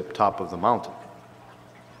to the tip top of the mountain.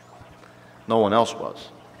 No one else was.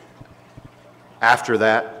 After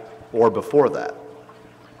that or before that.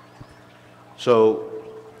 So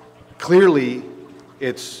clearly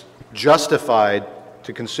it's justified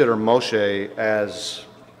to consider Moshe as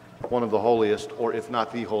one of the holiest, or if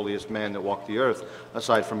not the holiest man that walked the earth,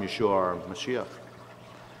 aside from Yeshua or Mashiach.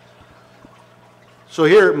 So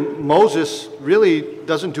here, Moses really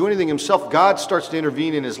doesn't do anything himself. God starts to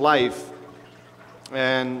intervene in his life.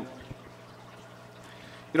 And,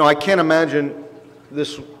 you know, I can't imagine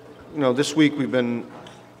this, this week we've been,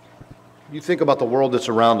 you think about the world that's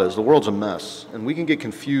around us. The world's a mess, and we can get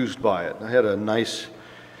confused by it. I had a nice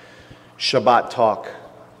Shabbat talk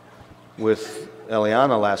with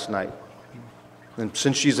Eliana last night. And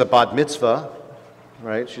since she's a bat mitzvah,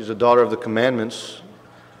 right, she's a daughter of the commandments,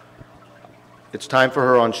 it's time for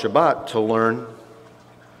her on Shabbat to learn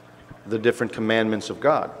the different commandments of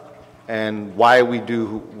God. and why we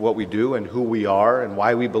do what we do and who we are and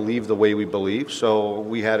why we believe the way we believe. So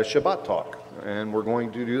we had a Shabbat talk, and we're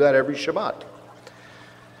going to do that every Shabbat.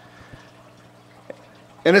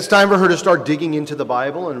 And it's time for her to start digging into the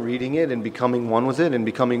Bible and reading it and becoming one with it and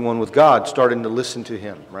becoming one with God, starting to listen to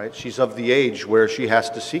Him, right? She's of the age where she has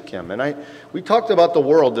to seek Him. And we talked about the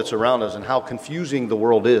world that's around us and how confusing the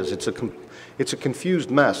world is. It's a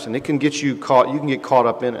confused mess, and it can get you caught. You can get caught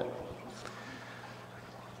up in it.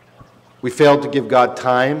 We failed to give God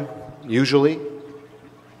time, usually.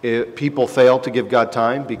 People fail to give God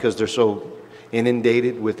time because they're so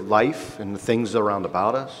inundated with life and the things around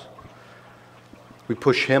about us. We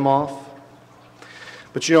push Him off.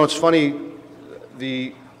 But you know, it's funny,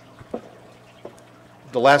 the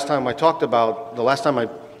last time I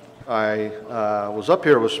was up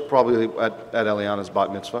here was probably at Eliana's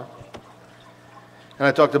bat mitzvah. And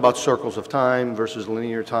I talked about circles of time versus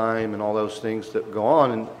linear time and all those things that go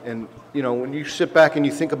on. And you know, when you sit back and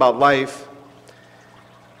you think about life,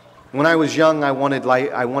 when I was young, I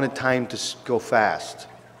wanted time to go fast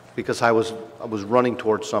because I was running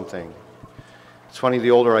towards something. It's funny,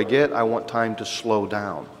 the older I get, I want time to slow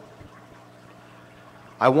down.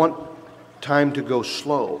 I want time to go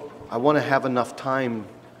slow. I want to have enough time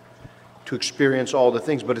to experience all the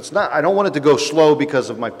things. But it's not, I don't want it to go slow because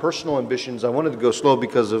of my personal ambitions. I want it to go slow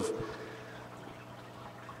because of,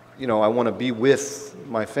 you know, I want to be with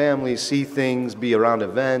my family, see things, be around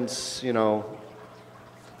events, you know.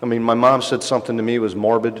 I mean, my mom said something to me, it was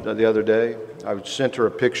morbid the other day. I sent her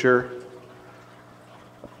a picture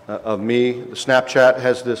of me. The Snapchat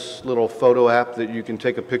has this little photo app that you can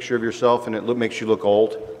take a picture of yourself and it makes you look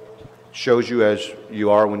old. It shows you as you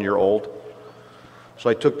are when you're old. So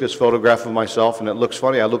I took this photograph of myself and it looks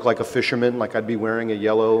funny. I look like a fisherman, like I'd be wearing a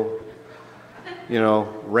yellow, you know,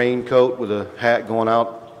 raincoat with a hat going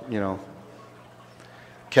out, you know,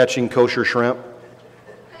 catching kosher shrimp.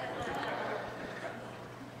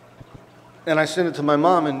 And I sent it to my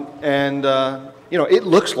mom and you know, it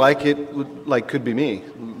looks like it could be me.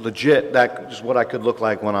 Legit, that is what I could look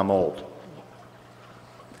like when I'm old.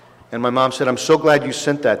 And my mom said, I'm so glad you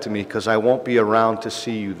sent that to me because I won't be around to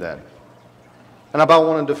see you then. And I about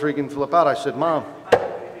wanted to freaking flip out. I said, Mom,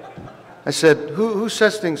 I said, who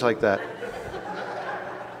says things like that?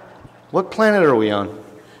 What planet are we on?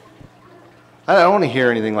 I don't want to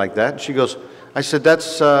hear anything like that. And she goes, I said,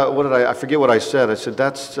 that's, I forget what I said. I said,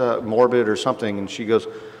 that's morbid or something. And she goes,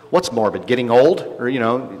 what's morbid? Getting old? Or, you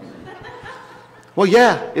know, well,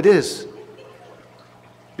 yeah, it is.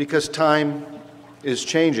 Because time is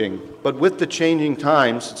changing. But with the changing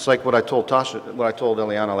times, it's like what I told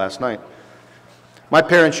Eliana last night. My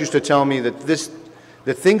parents used to tell me that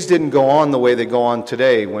things didn't go on the way they go on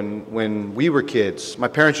today when we were kids. My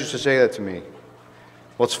parents used to say that to me.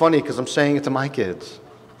 Well, it's funny because I'm saying it to my kids.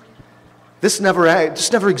 This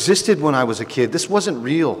never existed when I was a kid. This wasn't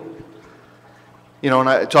real. You know, and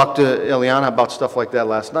I talked to Eliana about stuff like that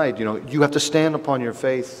last night. You know, you have to stand upon your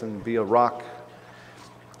faith and be a rock.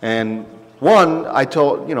 And I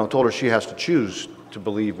told her she has to choose to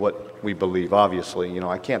believe what we believe, obviously. You know,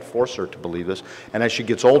 I can't force her to believe this. And as she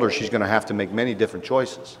gets older, she's going to have to make many different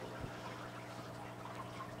choices.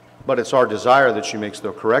 But it's our desire that she makes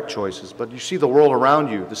the correct choices. But you see the world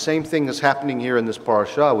around you. The same thing is happening here in this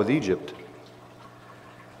parasha with Egypt.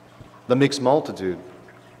 The mixed multitude.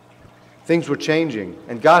 Things were changing,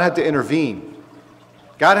 and God had to intervene.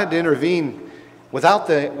 God had to intervene without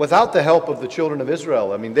the help of the children of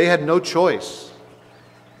Israel. I mean, they had no choice.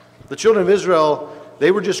 The children of Israel,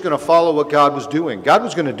 they were just going to follow what God was doing. God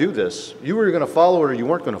was going to do this. You were going to follow it or you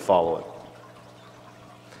weren't going to follow it.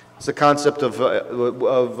 It's the concept of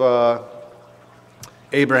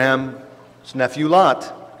Abraham's nephew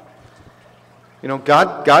Lot. You know,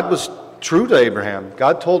 God was true to Abraham.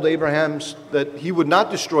 God told Abraham that He would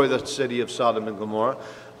not destroy the city of Sodom and Gomorrah,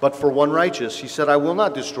 but for one righteous. He said, I will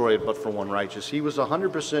not destroy it, but for one righteous. He was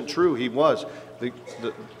 100% true. He was.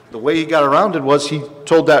 The way He got around it was He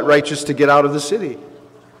told that righteous to get out of the city.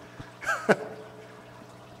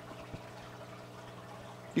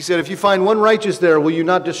 He said, if you find one righteous there, will you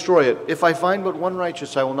not destroy it? If I find but one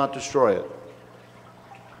righteous, I will not destroy it.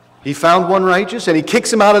 He found one righteous and He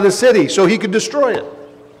kicks him out of the city so He could destroy it.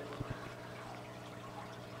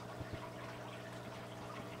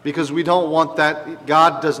 Because we don't want that.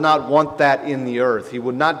 God does not want that in the earth. He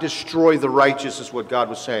would not destroy the righteous, is what God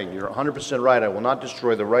was saying. You're 100% right. I will not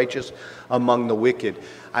destroy the righteous among the wicked.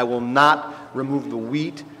 I will not remove the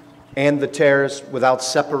wheat and the tares without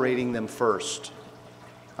separating them first.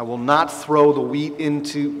 I will not throw the wheat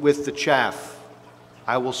with the chaff.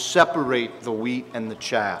 I will separate the wheat and the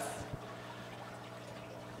chaff.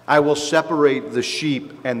 I will separate the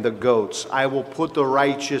sheep and the goats. I will put the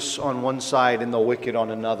righteous on one side and the wicked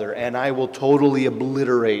on another, and I will totally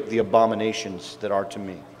obliterate the abominations that are to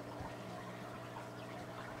me.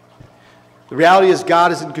 The reality is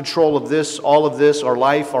God is in control of this, all of this, our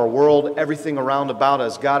life, our world, everything around about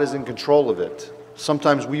us. God is in control of it.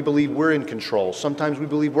 Sometimes we believe we're in control. Sometimes we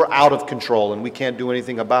believe we're out of control and we can't do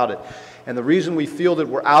anything about it. And the reason we feel that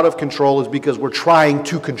we're out of control is because we're trying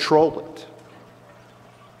to control it.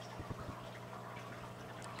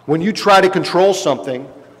 When you try to control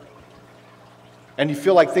something and you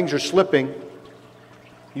feel like things are slipping,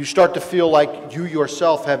 you start to feel like you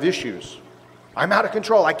yourself have issues. I'm out of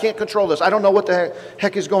control. I can't control this. I don't know what the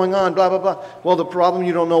heck is going on, blah, blah, blah. Well, the problem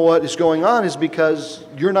you don't know what is going on is because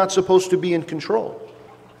you're not supposed to be in control.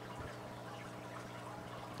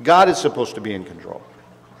 God is supposed to be in control.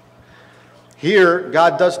 Here,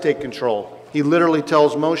 God does take control. He literally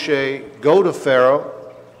tells Moshe, go to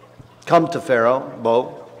Pharaoh, come to Pharaoh,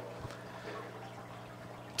 Bo.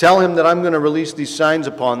 Tell him that I'm going to release these signs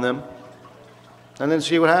upon them, and then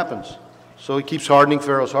see what happens. So he keeps hardening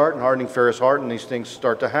Pharaoh's heart and hardening Pharaoh's heart, and these things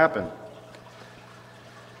start to happen.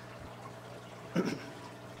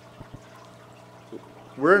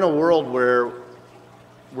 We're in a world where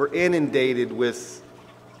we're inundated with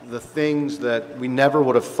the things that we never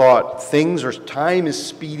would have thought. Time is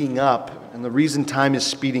speeding up, and the reason time is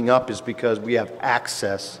speeding up is because we have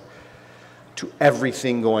access to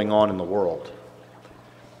everything going on in the world.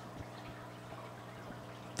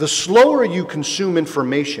 The slower you consume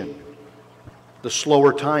information, the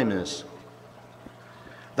slower time is.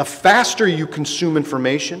 The faster you consume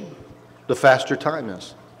information, the faster time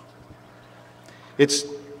is.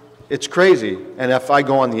 It's crazy. And if I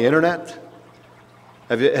go on the internet,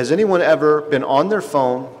 has anyone ever been on their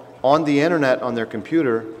phone, on the internet, on their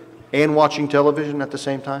computer, and watching television at the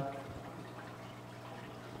same time?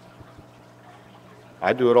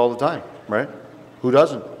 I do it all the time, right? Who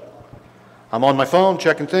doesn't? I'm on my phone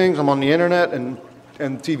checking things, I'm on the internet, and the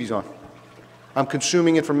TV's on. I'm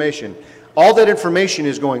consuming information. All that information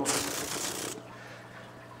is going,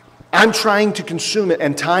 I'm trying to consume it,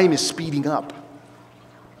 and time is speeding up.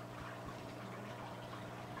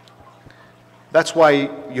 That's why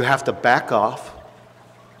you have to back off.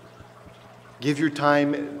 Give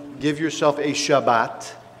yourself a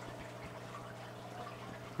Shabbat.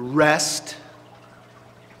 Rest.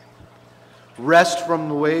 Rest from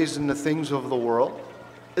the ways and the things of the world.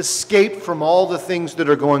 Escape from all the things that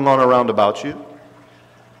are going on around about you.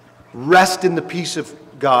 Rest in the peace of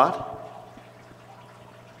God.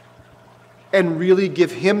 And really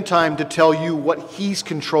give Him time to tell you what He's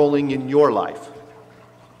controlling in your life.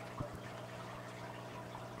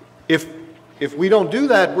 If we don't do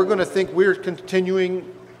that, we're going to think we're continually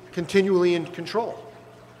in control.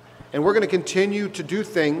 And we're going to continue to do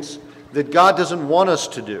things that God doesn't want us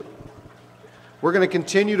to do. We're going to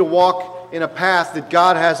continue to walk in a path that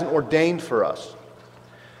God hasn't ordained for us.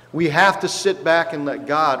 We have to sit back and let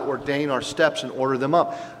God ordain our steps and order them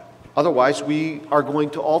up. Otherwise, we are going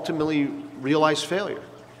to ultimately realize failure.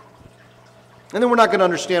 And then we're not going to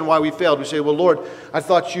understand why we failed. We say, well, Lord, I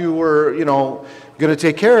thought you were, going to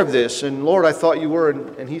take care of this. And Lord, I thought you were.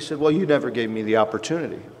 And He said, well, you never gave me the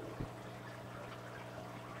opportunity.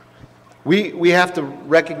 We have to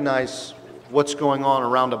recognize what's going on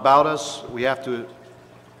around about us. We have to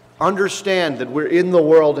understand that we're in the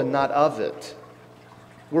world and not of it.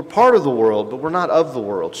 We're part of the world, but we're not of the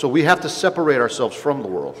world. So we have to separate ourselves from the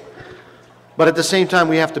world. But at the same time,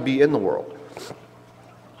 we have to be in the world.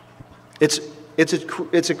 It's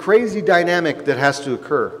a crazy dynamic that has to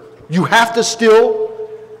occur. You have to still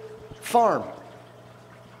farm.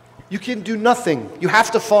 You can do nothing. You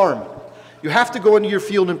have to farm. You have to go into your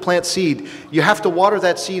field and plant seed. You have to water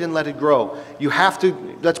that seed and let it grow.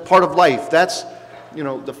 That's part of life. That's,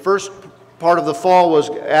 the first part of the fall was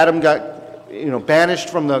Adam got, banished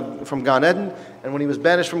from Gan Eden. And when he was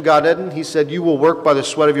banished from Gan Eden, He said, you will work by the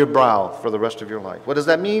sweat of your brow for the rest of your life. What does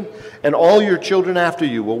that mean? And all your children after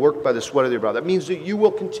you will work by the sweat of your brow. That means that you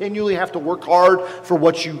will continually have to work hard for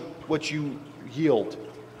what you yield.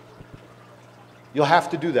 You'll have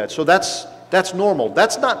to do that. So that's normal.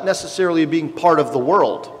 That's not necessarily being part of the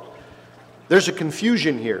world. There's a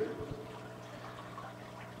confusion here.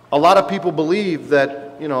 A lot of people believe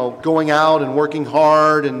that, going out and working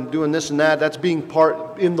hard and doing this and that, that's being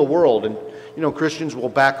part in the world. And, Christians will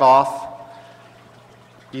back off.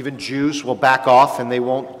 Even Jews will back off and they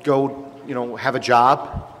won't go, have a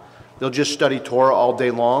job. They'll just study Torah all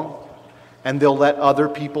day long. And they'll let other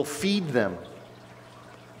people feed them.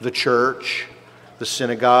 The church, the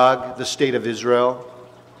synagogue, the state of Israel.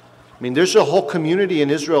 I mean, there's a whole community in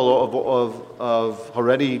Israel of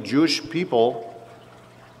Haredi Jewish people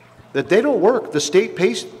that they don't work. The state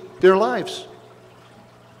pays their lives.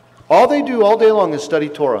 All they do all day long is study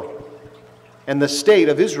Torah. And the state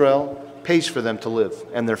of Israel pays for them to live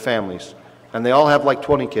and their families. And they all have like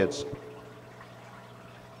 20 kids.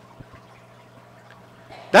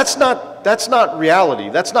 That's not reality.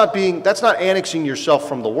 That's not annexing yourself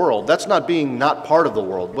from the world. That's not being not part of the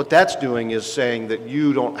world. What that's doing is saying that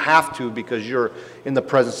you don't have to because you're in the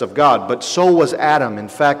presence of God. But so was Adam. In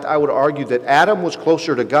fact, I would argue that Adam was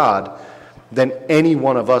closer to God than any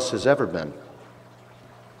one of us has ever been.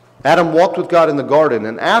 Adam walked with God in the garden,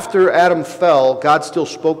 and after Adam fell, God still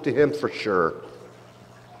spoke to him for sure.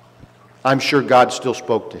 I'm sure God still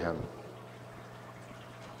spoke to him.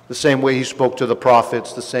 The same way he spoke to the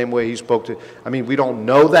prophets, the same way he spoke to... I mean, we don't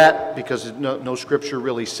know that because no scripture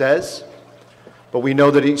really says. But we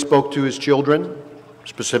know that he spoke to his children,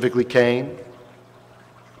 specifically Cain.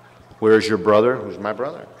 Where is your brother? Who's my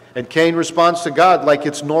brother? And Cain responds to God like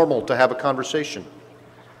it's normal to have a conversation.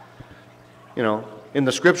 You know, in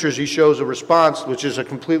the scriptures he shows a response which is a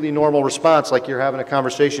completely normal response, like you're having a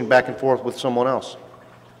conversation back and forth with someone else.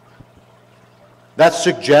 That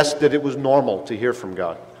suggests that it was normal to hear from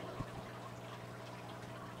God.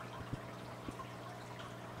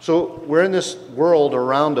 So we're in this world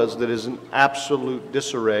around us that is in absolute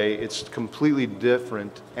disarray. It's completely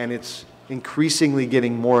different, and it's increasingly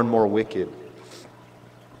getting more and more wicked.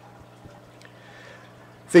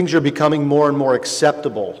 Things are becoming more and more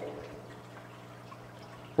acceptable.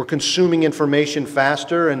 We're consuming information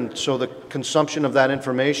faster, and so the consumption of that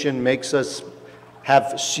information makes us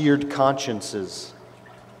have seared consciences.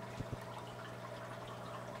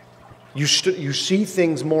 You see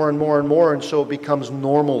things more and more and more, and so it becomes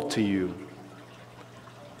normal to you.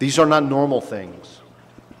 These are not normal things.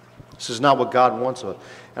 This is not what God wants of us.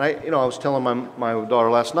 And I was telling my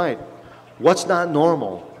daughter last night, what's not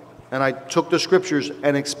normal? And I took the scriptures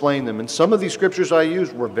and explained them. And some of these scriptures I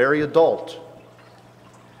used were very adult.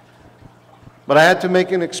 But I had to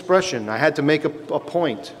make an expression. I had to make a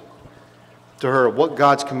point to her what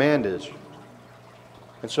God's command is.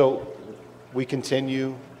 And so we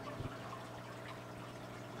continue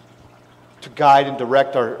to guide and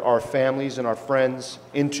direct our families and our friends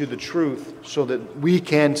into the truth so that we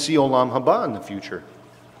can see Olam Haba in the future.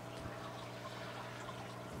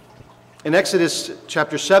 In Exodus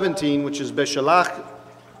chapter 17, which is Beshalach,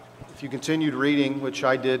 if you continued reading, which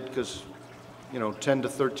I did because 10 to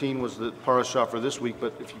 13 was the parashah for this week,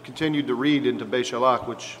 but if you continued to read into Beshalach,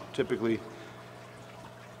 which typically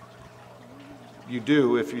you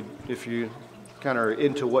do if you kind of are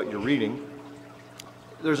into what you're reading,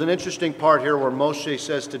 there's an interesting part here where Moshe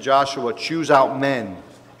says to Joshua, choose out men.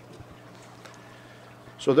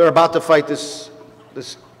 So they're about to fight this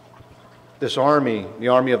army, the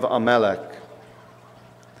army of Amalek.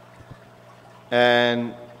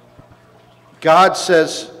 And God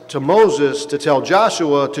says to Moses to tell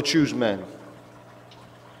Joshua to choose men.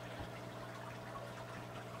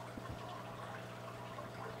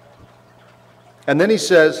 And then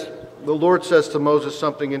the Lord says to Moses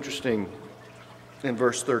something interesting in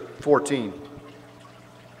verse 14.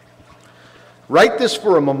 Write this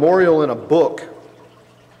for a memorial in a book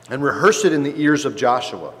and rehearse it in the ears of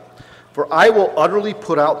Joshua. For I will utterly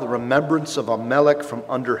put out the remembrance of Amalek from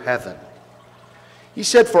under heaven. He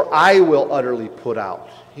said, for I will utterly put out.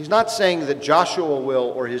 He's not saying that Joshua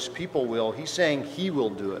will or his people will. He's saying he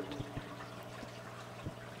will do it.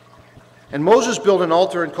 And Moses built an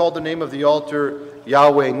altar and called the name of the altar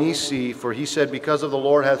Yahweh Nisi, for he said, because of the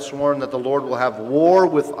Lord hath sworn that the Lord will have war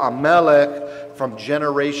with Amalek from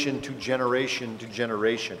generation to generation to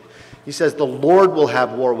generation. He says the Lord will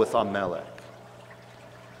have war with Amalek.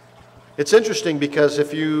 It's interesting because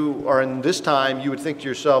if you are in this time, you would think to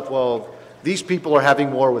yourself, well, these people are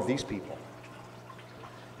having war with these people.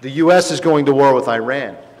 The U.S. is going to war with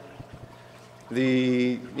Iran.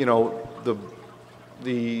 The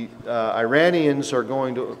Iranians are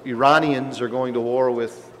going to war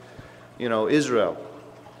with, Israel.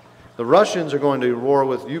 The Russians are going to war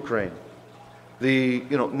with Ukraine.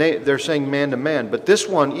 They're saying man to man. But this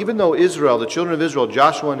one, even though Israel, the children of Israel,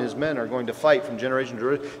 Joshua and his men are going to fight from generation to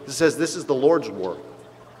generation, it says this is the Lord's war.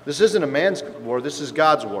 This isn't a man's war. This is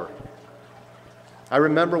God's war. I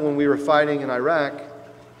remember when we were fighting in Iraq,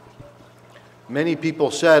 many people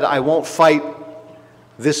said, I won't fight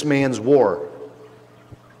this man's war.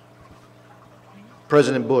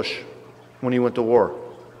 President Bush, when he went to war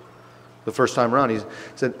the first time around, he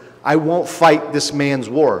said, I won't fight this man's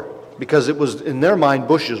war, because it was, in their mind,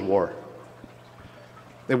 Bush's war.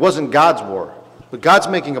 It wasn't God's war. But God's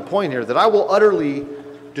making a point here that I will utterly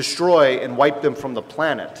destroy and wipe them from the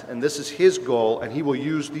planet. And this is his goal, and he will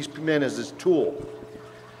use these men as his tool.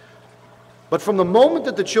 But from the moment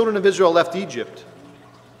that the children of Israel left Egypt,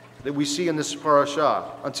 that we see in this parashah,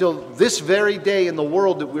 until this very day in the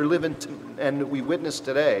world that we're living and that we witness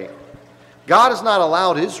today, God has not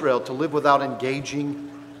allowed Israel to live without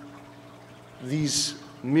engaging these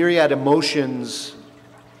myriad emotions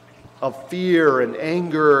of fear and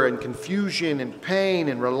anger and confusion and pain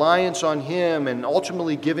and reliance on Him and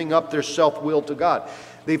ultimately giving up their self-will to God.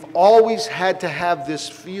 They've always had to have this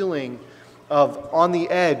feeling of on the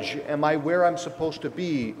edge, am I where I'm supposed to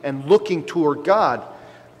be, and looking toward God.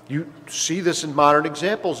 You see this in modern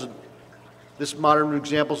examples of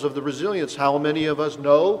the resilience. How many of us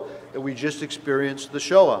know that we just experienced the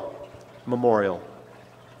Shoah memorial,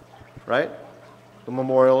 right? The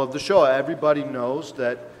memorial of the Shoah. Everybody knows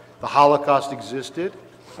that the Holocaust existed.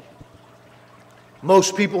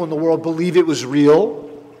 Most people in the world believe it was real.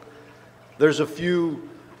 There's a few,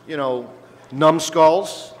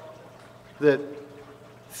 numbskulls that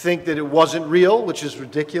think that it wasn't real, which is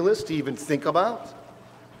ridiculous to even think about.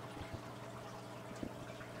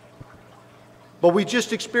 But we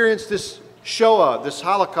just experienced this Shoah, this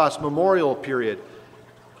Holocaust memorial period.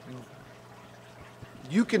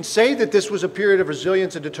 You can say that this was a period of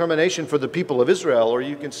resilience and determination for the people of Israel, or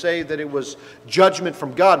you can say that it was judgment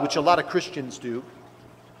from God, which a lot of Christians do,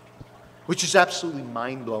 which is absolutely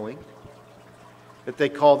mind-blowing, that they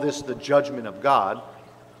call this the judgment of God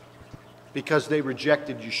because they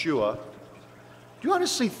rejected Yeshua. Do you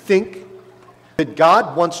honestly think that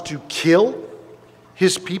God wants to kill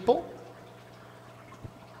His people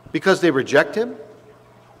because they reject Him?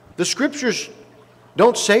 The Scriptures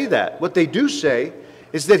don't say that. What they do say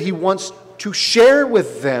is that He wants to share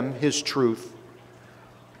with them His truth,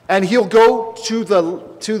 and He'll go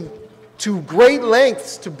to great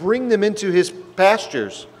lengths to bring them into His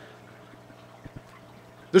pastures.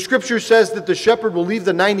 The Scripture says that the shepherd will leave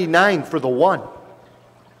the 99 for the one,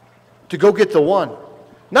 to go get the one.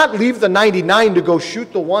 Not leave the 99 to go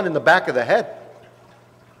shoot the one in the back of the head.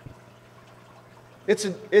 It's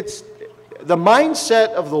the mindset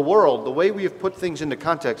of the world, the way we have put things into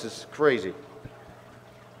context is crazy.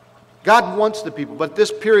 God wants the people, but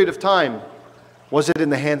this period of time, was it in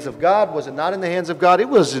the hands of God? Was it not in the hands of God? It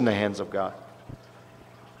was in the hands of God.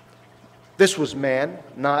 This was man,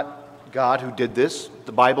 not God, who did this.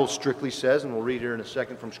 The Bible strictly says, and we'll read here in a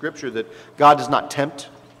second from Scripture, that God does not tempt.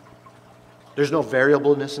 There's no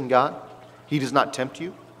variableness in God. He does not tempt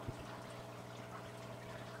you.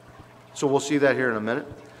 So we'll see that here in a minute.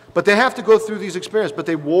 But they have to go through these experiences. But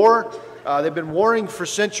they've been warring for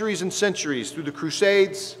centuries and centuries, through the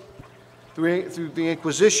Crusades, through the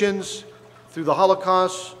Inquisitions, through the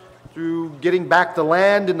Holocaust, through getting back the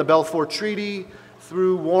land in the Balfour Treaty,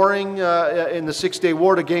 through warring in the Six-Day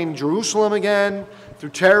War to gain Jerusalem again,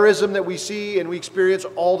 through terrorism that we see and we experience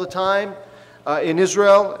all the time in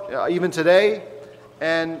Israel, even today,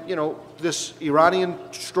 and this Iranian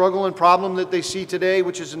struggle and problem that they see today,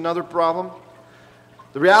 which is another problem.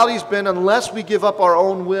 The reality has been, unless we give up our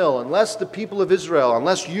own will, unless the people of Israel,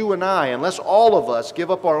 unless you and I, unless all of us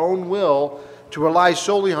give up our own will to rely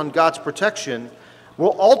solely on God's protection,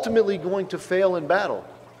 we're ultimately going to fail in battle.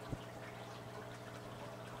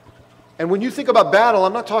 And when you think about battle,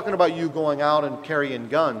 I'm not talking about you going out and carrying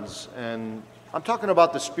guns, and I'm talking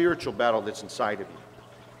about the spiritual battle that's inside of you.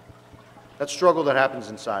 That struggle that happens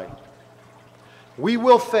inside. We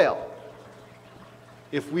will fail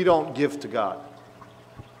if we don't give to God.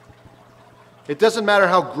 It doesn't matter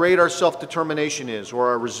how great our self-determination is or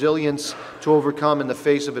our resilience to overcome in the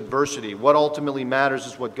face of adversity. What ultimately matters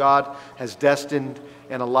is what God has destined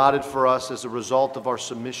and allotted for us as a result of our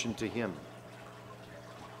submission to Him.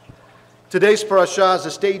 Today's parashah is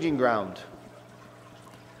a staging ground.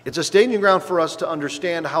 It's a staging ground for us to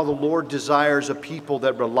understand how the Lord desires a people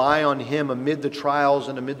that rely on Him amid the trials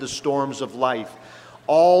and amid the storms of life.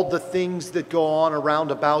 All the things that go on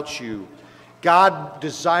around about you, God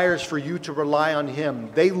desires for you to rely on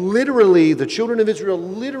Him. The children of Israel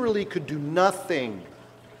literally could do nothing.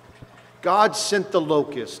 God sent the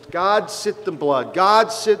locust. God sent the blood. God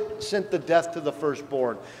sent the death to the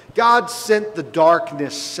firstborn. God sent the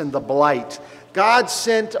darkness and the blight. God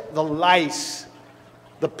sent the lice,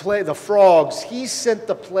 the frogs. He sent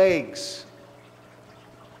the plagues.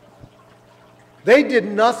 They did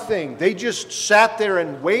nothing. They just sat there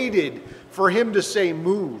and waited for Him to say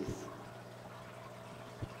move.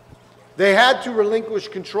 They had to relinquish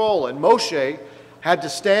control, and Moshe had to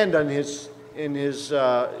stand on his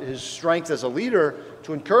strength as a leader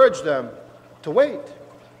to encourage them to wait.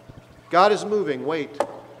 God is moving, wait.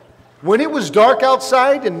 When it was dark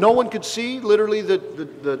outside and no one could see, literally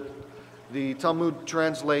the Talmud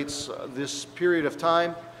translates this period of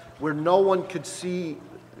time where no one could see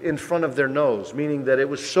in front of their nose, meaning that it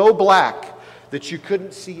was so black that you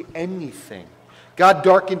couldn't see anything. God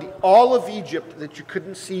darkened all of Egypt that you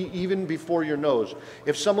couldn't see even before your nose.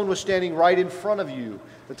 If someone was standing right in front of you,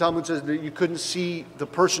 the Talmud says that you couldn't see the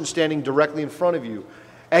person standing directly in front of you,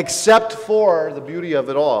 except for, the beauty of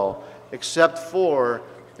it all, except for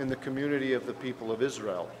in the community of the people of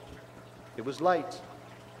Israel. It was light.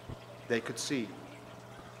 They could see.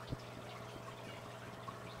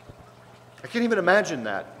 I can't even imagine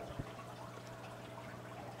that.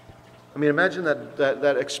 I mean, imagine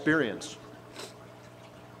that experience.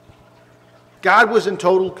 God was in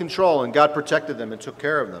total control, and God protected them and took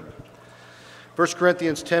care of them. 1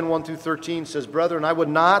 Corinthians 10, 1 through 13 says, Brethren, I would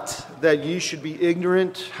not that ye should be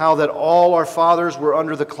ignorant how that all our fathers were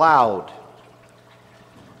under the cloud,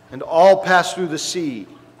 and all passed through the sea,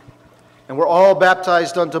 and were all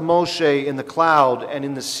baptized unto Moshe in the cloud and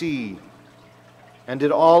in the sea, and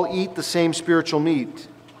did all eat the same spiritual meat,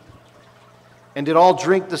 and did all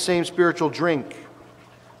drink the same spiritual drink.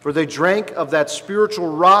 For they drank of that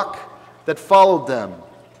spiritual rock that followed them,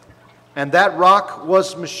 and that rock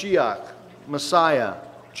was Mashiach, Messiah,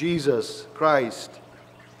 Jesus Christ.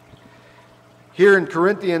 Here in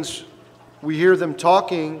Corinthians, we hear them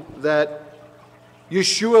talking that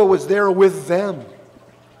Yeshua was there with them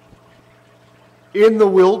in the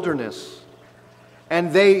wilderness,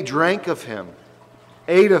 and they drank of him,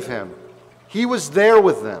 ate of him. He was there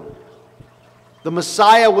with them. The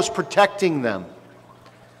Messiah was protecting them.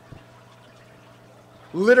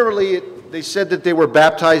 Literally, they said that they were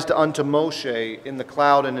baptized unto Moshe in the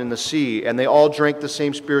cloud and in the sea, and they all drank the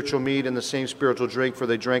same spiritual meat and the same spiritual drink, for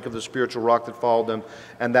they drank of the spiritual rock that followed them,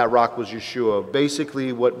 and that rock was Yeshua.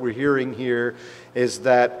 Basically, what we're hearing here is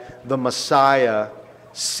that the Messiah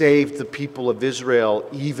saved the people of Israel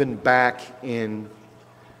even back in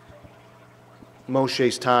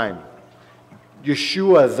Moshe's time.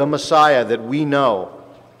 Yeshua, the Messiah that we know,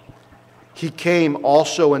 he came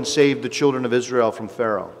also and saved the children of Israel from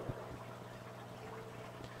Pharaoh.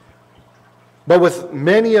 But with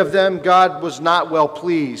many of them, God was not well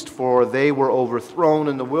pleased, for they were overthrown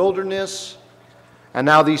in the wilderness. And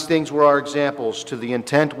now these things were our examples, to the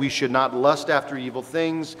intent we should not lust after evil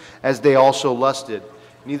things, as they also lusted.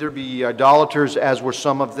 Neither be ye idolaters, as were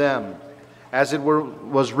some of them. As it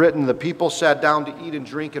was written, the people sat down to eat and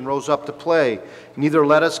drink and rose up to play. Neither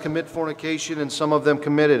let us commit fornication, and some of them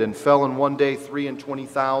committed, and fell in one day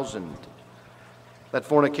 23,000. That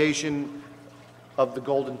fornication of the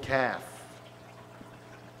golden calf,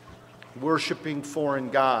 worshiping foreign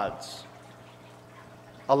gods,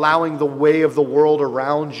 allowing the way of the world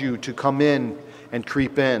around you to come in and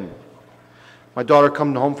creep in. My daughter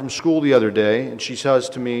come home from school the other day, and she says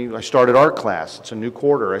to me, I started art class. It's a new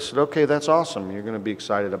quarter. I said, okay, that's awesome. You're going to be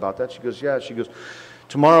excited about that. She goes, yeah. She goes,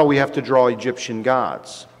 tomorrow we have to draw Egyptian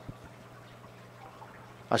gods.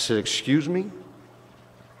 I said, excuse me?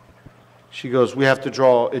 She goes, we have to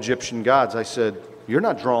draw Egyptian gods. I said, you're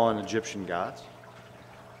not drawing Egyptian gods.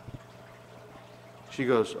 She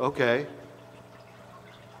goes, okay.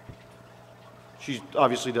 She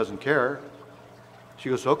obviously doesn't care. She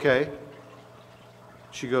goes, okay.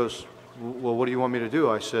 She goes, well, what do you want me to do?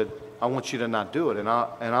 I said, I want you to not do it, and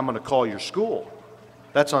I'm going to call your school.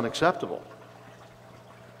 That's unacceptable.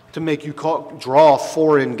 To make you draw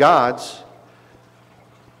foreign gods.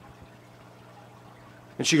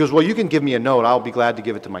 And she goes, well, you can give me a note. I'll be glad to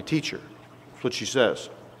give it to my teacher. That's what she says.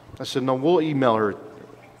 I said, no, we'll email her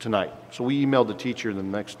tonight. So we emailed the teacher the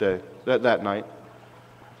next day, that night.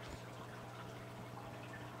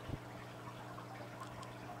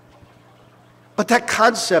 But that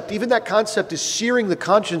concept, even that concept, is searing the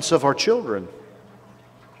conscience of our children.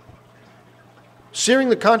 Searing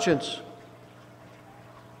the conscience.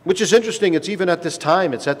 Which is interesting, it's even at this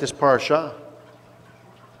time, it's at this parashah.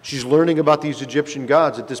 She's learning about these Egyptian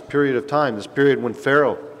gods at this period of time, this period when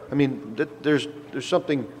Pharaoh, I mean, there's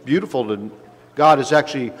something beautiful to God is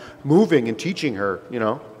actually moving and teaching her, you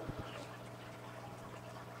know.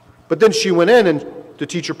 But then she went in and the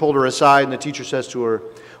teacher pulled her aside and the teacher says to her,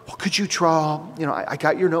 well, could you draw, you know, I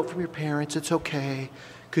got your note from your parents, it's okay.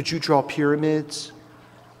 Could you draw pyramids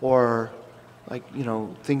or like, you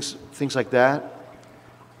know, things like that?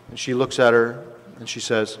 And she looks at her and she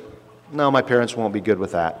says, no, my parents won't be good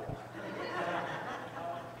with that.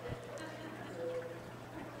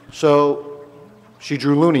 So she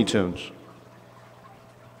drew Looney Tunes.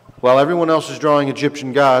 While everyone else is drawing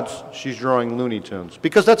Egyptian gods, she's drawing Looney Tunes.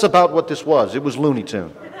 Because that's about what this was. It was Looney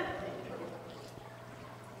Tune.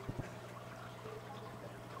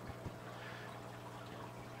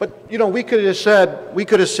 But, you know, we could have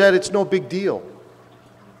said it's no big deal.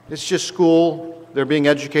 It's just school. They're being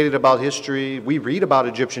educated about history. We read about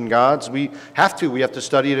Egyptian gods. We have to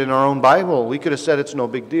study it in our own Bible. We could have said it's no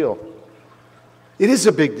big deal. It is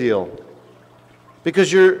a big deal.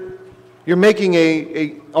 Because you're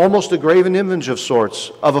making almost a graven image of sorts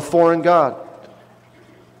of a foreign god.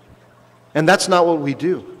 And that's not what we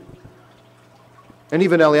do. And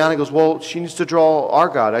even Eliana goes, well, she needs to draw our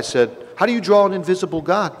God. I said, how do you draw an invisible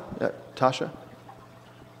God, Tasha?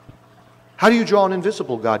 How do you draw an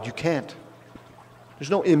invisible God? You can't.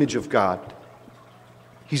 There's no image of God.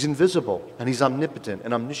 He's invisible, and He's omnipotent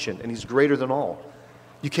and omniscient, and He's greater than all.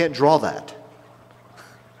 You can't draw that.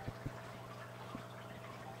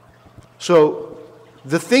 So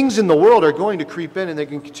the things in the world are going to creep in, and they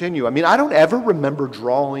can continue. I mean, I don't ever remember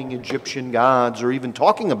drawing Egyptian gods or even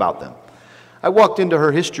talking about them. I walked into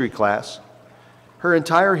her history class. Her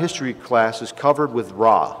entire history class is covered with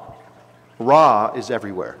Ra. Ra is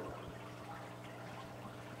everywhere.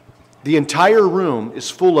 The entire room is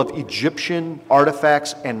full of Egyptian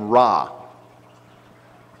artifacts and Ra.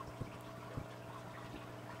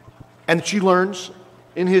 And she learns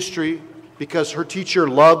in history, because her teacher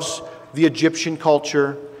loves the Egyptian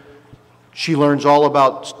culture, she learns all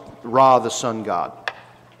about Ra, the sun god,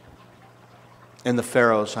 and the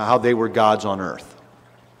pharaohs, how they were gods on earth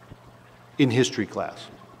in history class.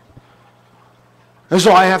 And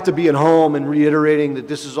so I have to be at home and reiterating that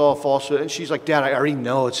this is all falsehood. And she's like, Dad, I already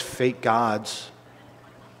know it's fake gods.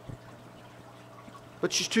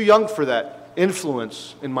 But she's too young for that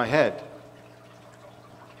influence in my head.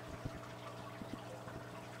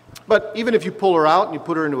 But even if you pull her out and you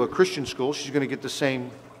put her into a Christian school, she's going to get the same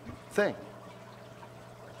thing.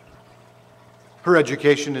 Her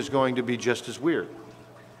education is going to be just as weird.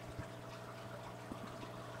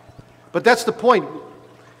 But that's the point.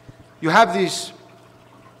 You have this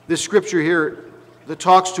scripture here that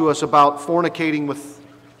talks to us about fornicating with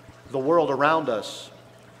the world around us.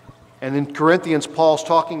 And in Corinthians, Paul's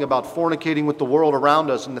talking about fornicating with the world around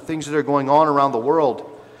us and the things that are going on around the world.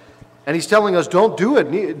 And he's telling us, don't do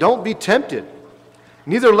it. Don't be tempted.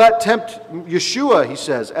 Neither let tempt Yeshua, he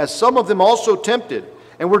says, as some of them also tempted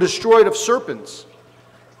and were destroyed of serpents.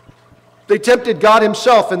 They tempted God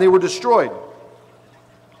Himself and they were destroyed.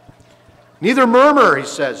 Neither murmur, he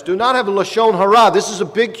says. Do not have a lashon hara. This is a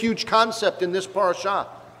big, huge concept in this parasha.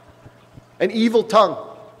 An evil tongue.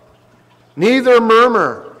 Neither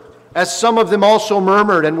murmur, as some of them also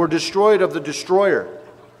murmured and were destroyed of the destroyer.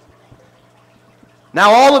 Now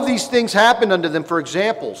all of these things happened unto them for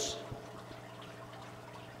examples.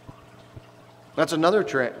 That's another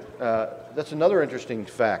interesting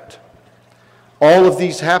fact. All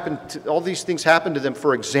these things happened to them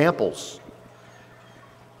for examples.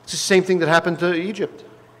 It's the same thing that happened to Egypt,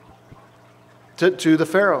 to the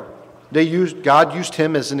Pharaoh. God used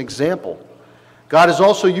him as an example. God is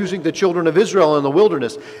also using the children of Israel in the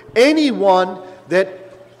wilderness. Anyone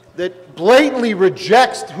that blatantly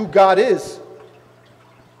rejects who God is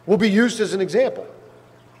will be used as an example.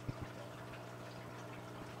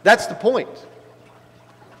 That's the point.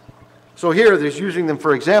 So here, there's using them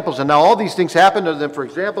for examples, and now all these things happen to them for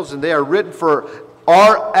examples, and they are written for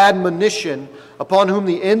our admonition, upon whom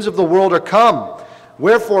the ends of the world are come.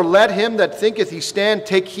 Wherefore let him that thinketh he stand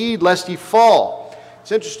take heed lest he fall.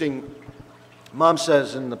 It's interesting. Mom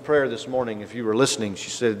says in the prayer this morning, if you were listening, she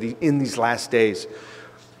said, in these last days.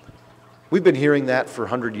 We've been hearing that for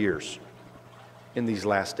 100 years, in these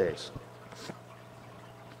last days.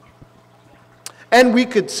 And we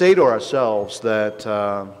could say to ourselves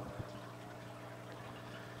that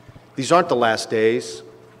these aren't the last days.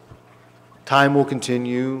 Time will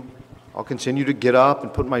continue. I'll continue to get up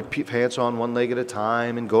and put my pants on one leg at a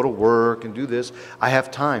time and go to work and do this. I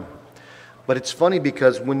have time. But it's funny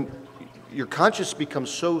because when your conscience becomes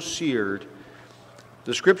so seared,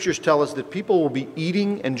 the scriptures tell us that people will be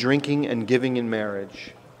eating and drinking and giving in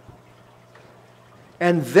marriage.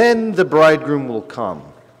 And then the bridegroom will come.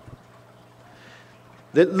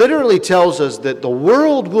 That literally tells us that the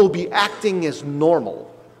world will be acting as normal.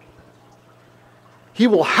 He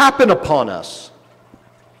will happen upon us.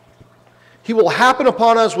 He will happen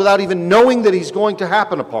upon us without even knowing that He's going to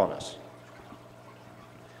happen upon us.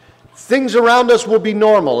 Things around us will be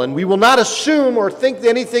normal, and we will not assume or think that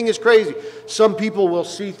anything is crazy. Some people will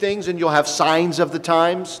see things, and you'll have signs of the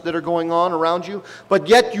times that are going on around you, but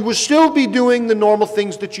yet you will still be doing the normal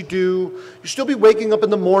things that you do. You'll still be waking up in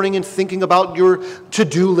the morning and thinking about your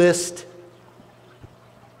to-do list.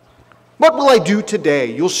 What will I do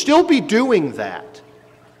today? You'll still be doing that.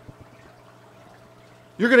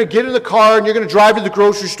 You're going to get in the car and you're going to drive to the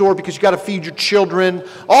grocery store because you've got to feed your children.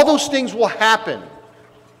 All those things will happen.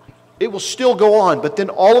 It will still go on, but then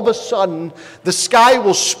all of a sudden, the sky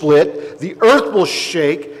will split, the earth will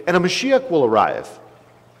shake, and a Mashiach will arrive.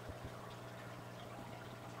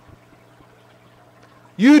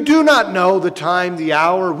 You do not know the time, the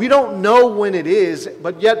hour. We don't know when it is,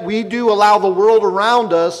 but yet we do allow the world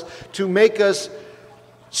around us to make us,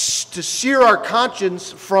 to sear our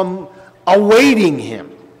conscience from awaiting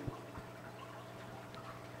Him,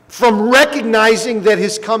 from recognizing that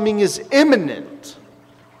His coming is imminent.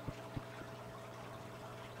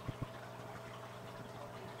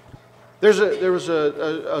 There was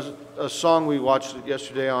a song we watched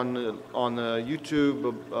yesterday on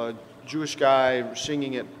YouTube, a Jewish guy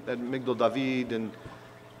singing at Migdal David, and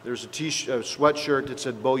there's a sweatshirt that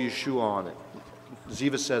said Bo Yeshua on it.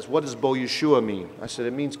 Ziva says, what does Bo Yeshua mean? I said,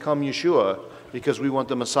 it means come Yeshua, because we want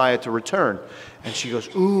the Messiah to return. And she goes,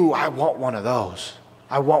 ooh, I want one of those.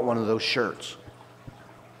 I want one of those shirts.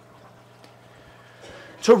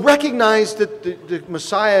 To recognize that the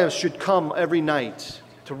Messiah should come every night,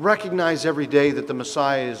 to recognize every day that the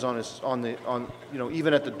Messiah is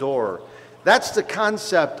even at the door. That's the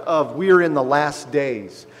concept of we're in the last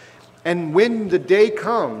days. And when the day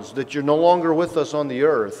comes that you're no longer with us on the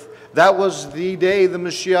earth, that was the day the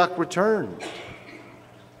Mashiach returned.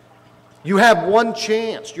 You have one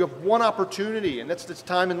chance, you have one opportunity, and that's this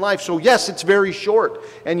time in life. So yes, it's very short,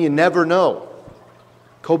 and you never know.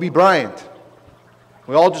 Kobe Bryant.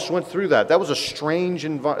 We all just went through that. That was a strange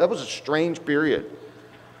period.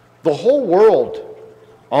 The whole world,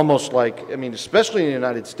 almost especially in the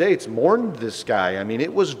United States, mourned this guy. I mean,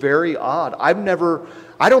 it was very odd. I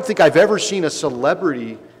don't think I've ever seen a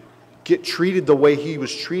celebrity get treated the way he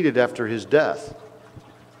was treated after his death.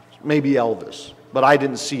 Maybe Elvis, but I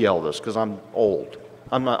didn't see Elvis because I'm old.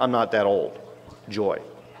 I'm not that old. Joy.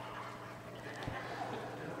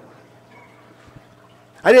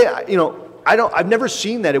 I've never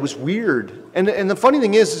seen that. It was weird. And the funny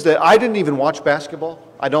thing is that I didn't even watch basketball.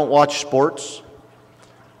 I don't watch sports.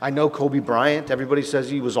 I know Kobe Bryant. Everybody says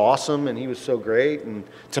he was awesome and he was so great. And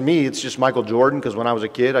to me, it's just Michael Jordan, because when I was a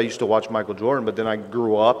kid, I used to watch Michael Jordan, but then I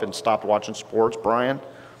grew up and stopped watching sports, Brian.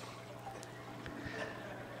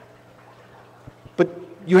 But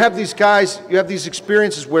you have these guys, you have these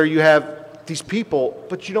experiences where you have these people,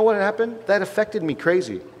 but you know what happened? That affected me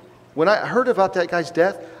crazy. When I heard about that guy's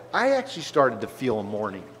death, I actually started to feel a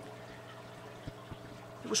mourning.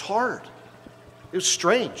 It was hard. It was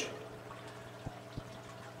strange.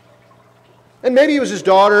 And maybe it was his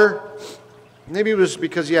daughter. Maybe it was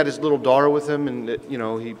because he had his little daughter with him,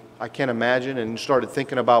 and I can't imagine, and started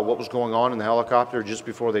thinking about what was going on in the helicopter just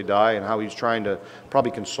before they die, and how he was trying to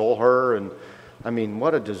probably console her. And I mean,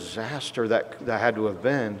 what a disaster that had to have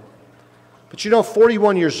been. But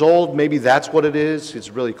 41 years old, maybe that's what it is. It's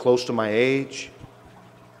really close to my age.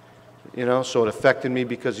 So it affected me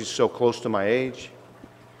because he's so close to my age.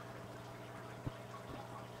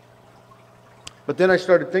 But then I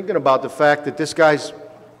started thinking about the fact that this guy's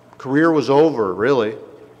career was over, really.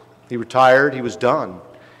 He retired, he was done.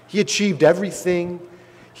 He achieved everything.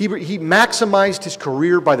 He maximized his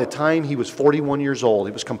career by the time he was 41 years old.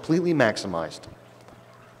 He was completely maximized.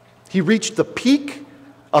 He reached the peak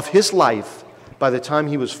of his life by the time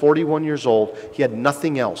he was 41 years old. He had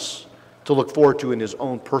nothing else to look forward to in his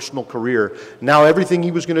own personal career. Now everything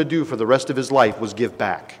he was going to do for the rest of his life was give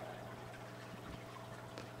back.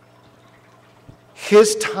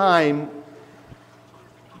 His time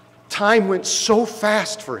went so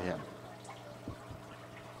fast for him.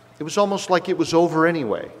 It was almost like it was over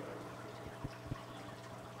anyway.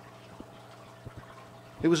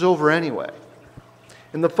 It was over anyway.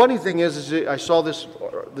 And the funny thing is I saw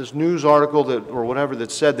this news article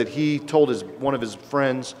that said that he told one of his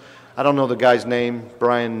friends, I don't know the guy's name,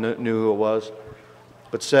 Brian knew who it was,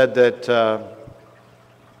 but said that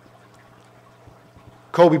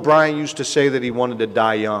Kobe Bryant used to say that he wanted to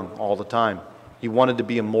die young all the time. He wanted to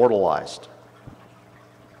be immortalized.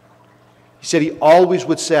 He said he always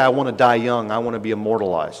would say, I want to die young, I want to be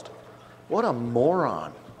immortalized. What a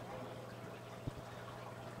moron.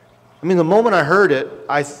 I mean, the moment I heard it,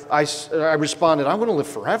 I responded, I want to live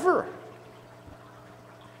forever.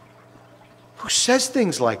 Who says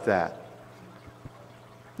things like that?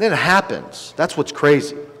 Then it happens. That's what's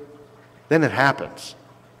crazy. Then it happens.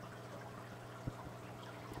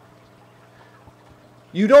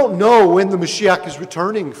 You don't know when the Mashiach is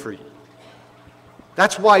returning for you.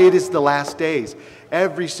 That's why it is the last days.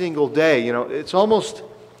 Every single day. It's almost,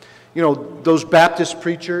 those Baptist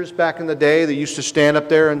preachers back in the day that used to stand up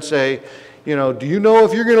there and say, do you know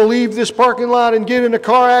if you're going to leave this parking lot and get in a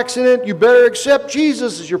car accident, you better accept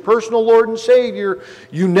Jesus as your personal Lord and Savior.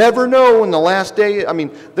 You never know when the last day. I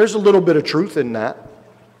mean, there's a little bit of truth in that.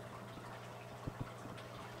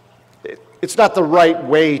 It's not the right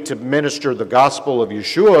way to minister the gospel of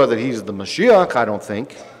Yeshua, that he's the Mashiach, I don't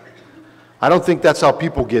think. I don't think that's how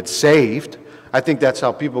people get saved. I think that's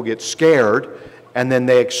how people get scared, and then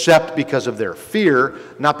they accept because of their fear,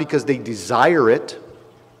 not because they desire it.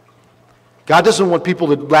 God doesn't want people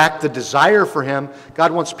to lack the desire for him.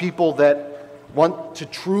 God wants people that want to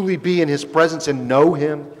truly be in his presence and know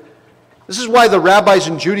him. This is why the rabbis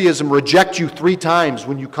in Judaism reject you 3 times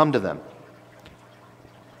when you come to them.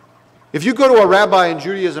 If you go to a rabbi in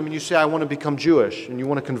Judaism and you say, I want to become Jewish, and you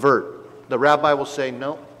want to convert, the rabbi will say,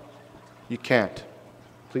 no, you can't.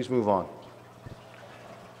 Please move on.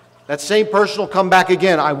 That same person will come back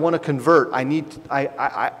again. I want to convert. I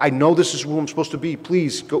know this is who I'm supposed to be.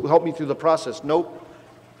 Please go help me through the process. Nope.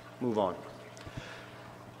 Move on.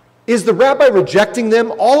 Is the rabbi rejecting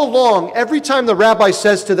them? All along, every time the rabbi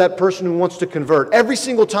says to that person who wants to convert, every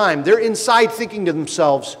single time, they're inside thinking to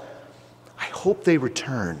themselves, I hope they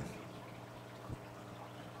return.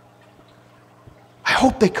 I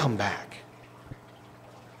hope they come back.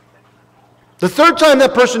 The 3rd time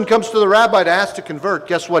that person comes to the rabbi to ask to convert,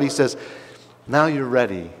 guess what? He says, now you're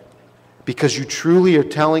ready. Because you truly are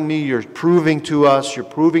telling me, you're proving to us, you're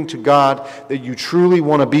proving to God that you truly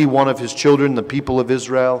want to be one of his children, the people of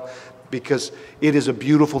Israel, because it is a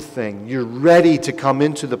beautiful thing. You're ready to come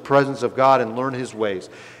into the presence of God and learn his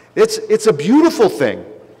ways. It's a beautiful thing.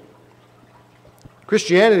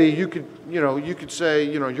 Christianity, you could say,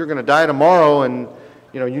 you're going to die tomorrow and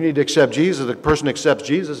you need to accept Jesus. The person accepts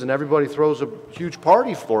Jesus and everybody throws a huge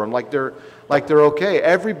party for him like they're okay.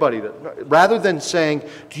 Everybody, rather than saying,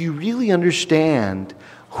 do you really understand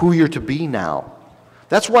who you're to be now?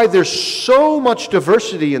 That's why there's so much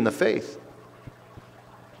diversity in the faith.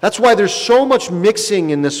 That's why there's so much mixing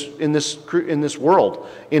in this world,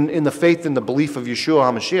 in the faith and the belief of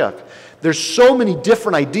Yeshua HaMashiach. There's so many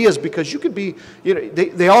different ideas because you could be,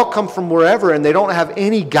 they all come from wherever and they don't have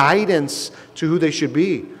any guidance to who they should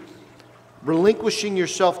be. Relinquishing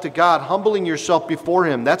yourself to God, humbling yourself before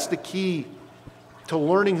him, that's the key to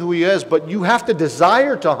learning who he is. But you have to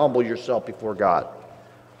desire to humble yourself before God.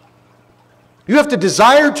 You have to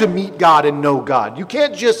desire to meet God and know God. You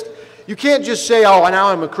can't just say, oh, now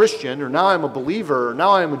I'm a Christian, or now I'm a believer, or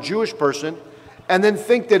now I'm a Jewish person, and then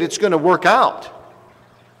think that it's going to work out.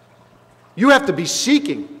 You have to be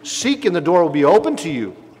seeking. Seek and the door will be open to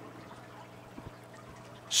you.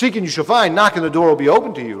 Seek and you shall find. Knock and the door will be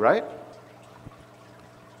open to you, right?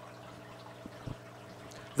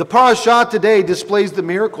 The parashah today displays the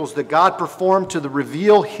miracles that God performed to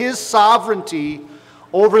reveal his sovereignty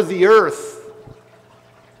over the earth.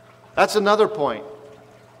 That's another point.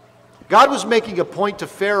 God was making a point to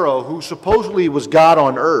Pharaoh, who supposedly was God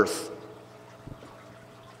on earth,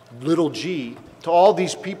 little g, to all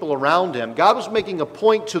these people around him. God was making a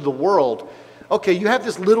point to the world. Okay, you have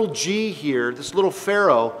this little g here, this little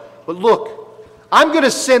Pharaoh, but look, I'm going to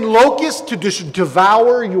send locusts to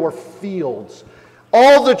devour your fields.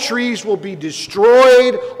 All the trees will be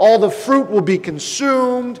destroyed. All the fruit will be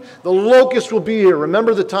consumed. The locusts will be here.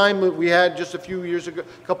 Remember the time that we had just a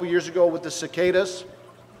couple years ago with the cicadas?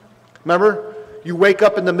 Remember? You wake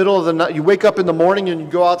up in the middle of the night, you wake up in the morning and you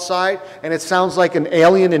go outside and it sounds like an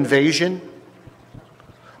alien invasion.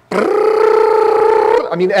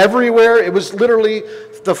 I mean, everywhere. It was literally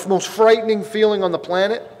the most frightening feeling on the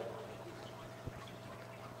planet.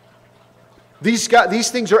 These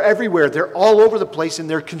things are everywhere. They're all over the place and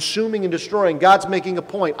they're consuming and destroying. God's making a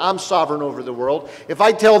point. I'm sovereign over the world. If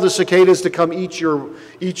I tell the cicadas to come eat your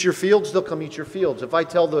fields, they'll come eat your fields. If I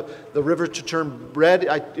tell the river to turn red,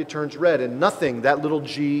 it turns red. And nothing that little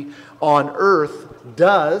g on earth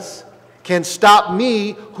can stop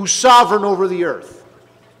me, who's sovereign over the earth.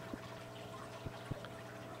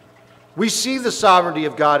 We see the sovereignty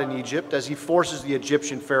of God in Egypt as he forces the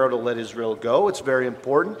Egyptian Pharaoh to let Israel go. It's very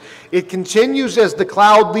important. It continues as the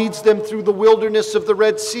cloud leads them through the wilderness of the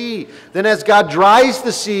Red Sea. Then as God dries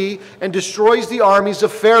the sea and destroys the armies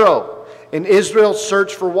of Pharaoh. In Israel's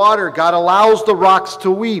search for water, God allows the rocks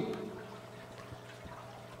to weep.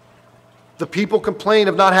 The people complain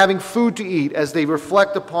of not having food to eat as they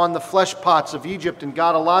reflect upon the flesh pots of Egypt, and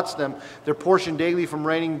God allots them their portion daily from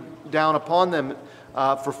raining down upon them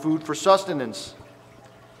for food, for sustenance.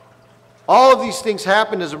 All of these things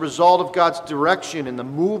happened as a result of God's direction and the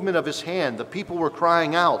movement of his hand. The people were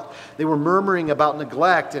crying out. They were murmuring about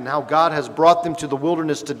neglect and how God has brought them to the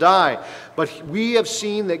wilderness to die. But we have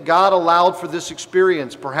seen that God allowed for this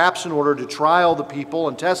experience, perhaps in order to trial the people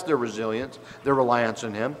and test their resilience, their reliance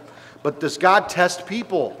on him. But does God test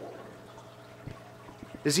people?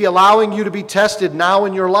 Is he allowing you to be tested now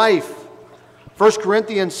in your life? 1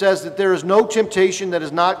 Corinthians says that there is no temptation that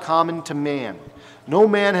is not common to man. No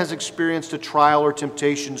man has experienced a trial or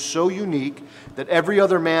temptation so unique that every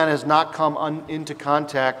other man has not come into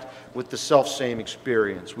contact with the self-same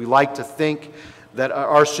experience. We like to think that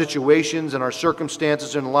our situations and our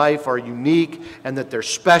circumstances in life are unique and that they're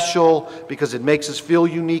special because it makes us feel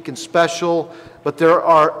unique and special. But there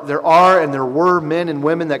are and there were men and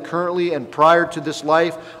women that currently and prior to this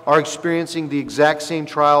life are experiencing the exact same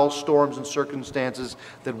trials, storms, and circumstances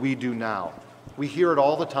that we do now. We hear it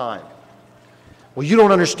all the time. Well, you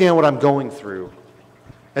don't understand what I'm going through,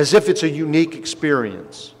 as if it's a unique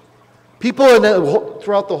experience. People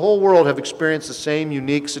throughout the whole world have experienced the same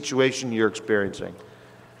unique situation you're experiencing.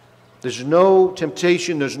 There's no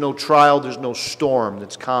temptation, there's no trial, there's no storm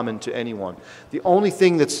that's common to anyone. The only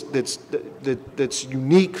thing that's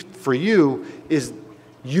unique for you is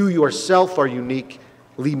you yourself are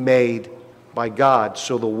uniquely made by God.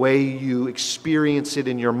 So the way you experience it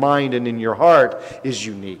in your mind and in your heart is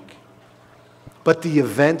unique. But the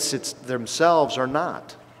events themselves are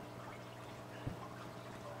not.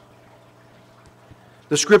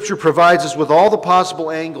 The Scripture provides us with all the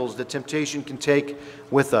possible angles that temptation can take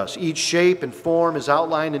with us. Each shape and form is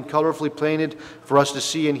outlined and colorfully painted for us to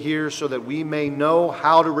see and hear so that we may know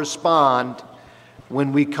how to respond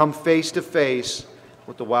when we come face to face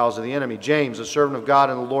with the wiles of the enemy. James, a servant of God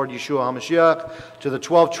and the Lord Yeshua HaMashiach, to the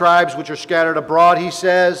 12 tribes which are scattered abroad, he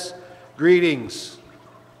says, greetings.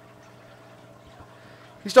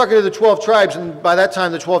 He's talking to the 12 tribes, and by that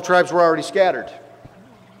time the 12 tribes were already scattered.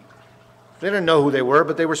 They didn't know who they were,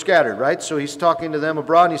 but they were scattered, right? So he's talking to them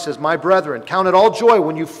abroad, and he says, my brethren, count it all joy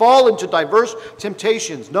when you fall into diverse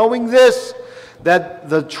temptations, knowing this, that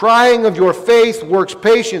the trying of your faith works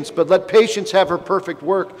patience, but let patience have her perfect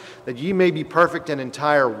work, that ye may be perfect and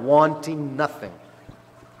entire, wanting nothing.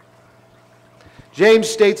 James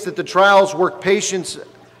states that the trials work patience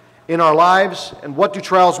in our lives, and what do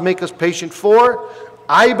trials make us patient for?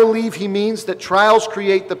 I believe he means that trials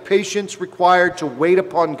create the patience required to wait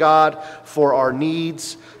upon God for our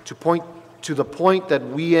needs, to the point that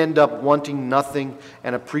we end up wanting nothing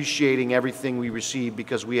and appreciating everything we receive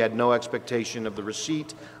because we had no expectation of the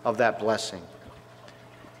receipt of that blessing.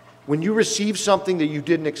 When you receive something that you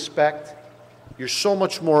didn't expect, you're so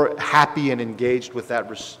much more happy and engaged with that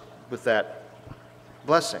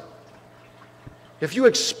blessing. If you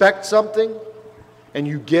expect something and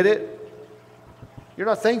you get it, you're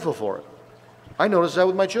not thankful for it. I notice that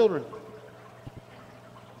with my children.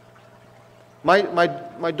 My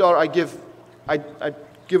daughter, I give a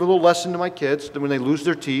little lesson to my kids that when they lose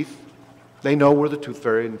their teeth, they know we're the tooth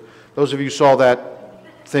fairy. And those of you who saw that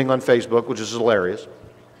thing on Facebook, which is hilarious,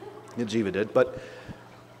 Ziva did, but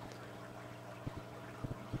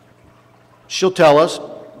she'll tell us,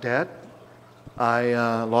 Dad,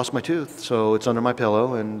 I lost my tooth, so it's under my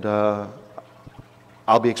pillow, and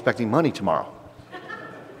I'll be expecting money tomorrow.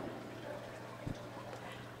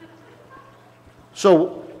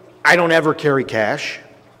 So I don't ever carry cash,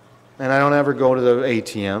 and I don't ever go to the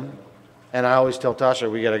ATM, and I always tell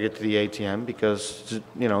Tasha we got to get to the ATM because,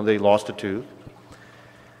 you know, they lost a tooth.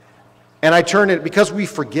 And I turn it, because we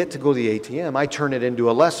forget to go to the ATM, I turn it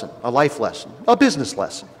into a lesson, a life lesson, a business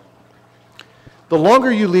lesson. The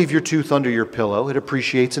longer you leave your tooth under your pillow, it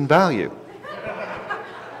appreciates in value.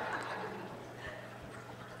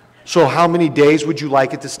 So how many days would you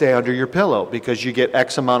like it to stay under your pillow? Because you get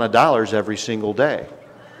X amount of dollars every single day.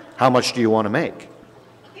 How much do you want to make?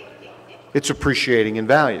 It's appreciating in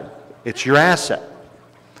value. It's your asset.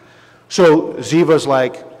 So Ziva's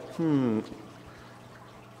like,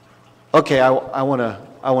 okay, I want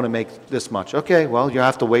to make this much. Okay, well, you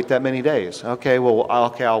have to wait that many days. Okay, well,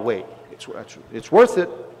 I'll wait. It's worth it.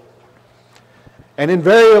 And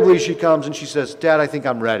invariably she comes and she says, Dad, I think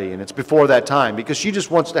I'm ready. And it's before that time because she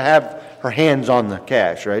just wants to have her hands on the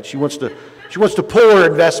cash, right? She wants to pull her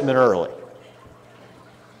investment early.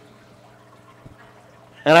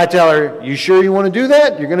 And I tell her, you sure you want to do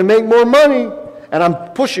that? You're going to make more money. And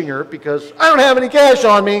I'm pushing her because I don't have any cash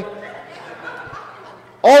on me.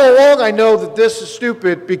 All along I know that this is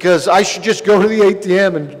stupid because I should just go to the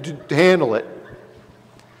ATM and handle it.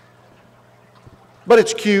 But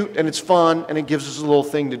it's cute and it's fun and it gives us a little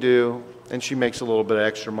thing to do, and she makes a little bit of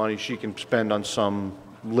extra money she can spend on some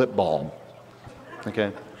lip balm.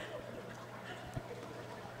 Okay?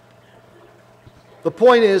 The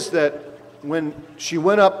point is that when she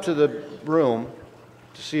went up to the room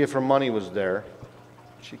to see if her money was there,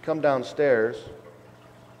 she come downstairs,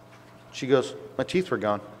 she goes, my teeth were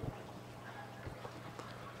gone.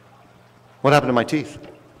 What happened to my teeth?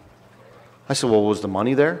 I said, well, was the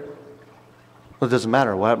money there? Well, it doesn't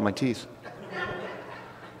matter. What happened to my teeth?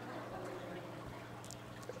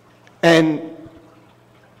 And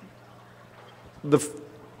the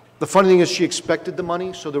funny thing is she expected the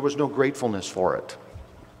money, so there was no gratefulness for it.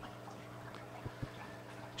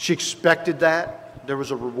 She expected that. There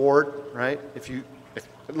was a reward, right?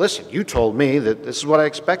 Listen, you told me that this is what I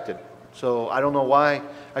expected, so I don't know why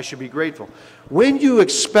I should be grateful. When you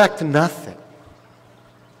expect nothing,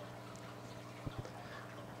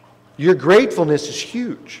 your gratefulness is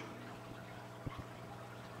huge.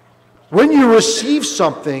 When you receive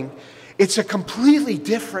something, it's a completely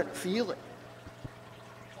different feeling.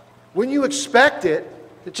 When you expect it,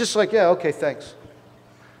 it's just like, yeah, okay, thanks.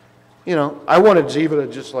 You know, I wanted Ziva to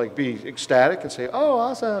just like be ecstatic and say, oh,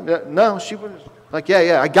 awesome. No, she was like,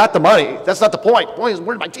 yeah, I got the money. That's not the point. The point is,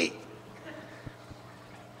 where's my teeth?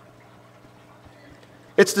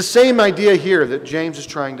 It's the same idea here that James is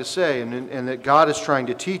trying to say and that God is trying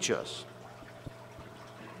to teach us.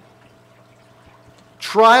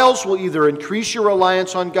 Trials will either increase your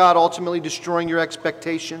reliance on God, ultimately destroying your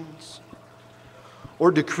expectations,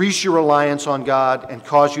 or decrease your reliance on God and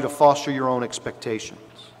cause you to foster your own expectations.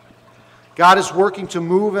 God is working to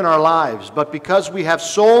move in our lives, but because we have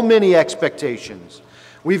so many expectations,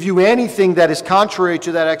 we view anything that is contrary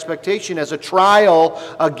to that expectation as a trial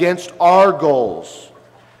against our goals.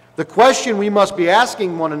 The question we must be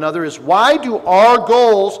asking one another is, why do our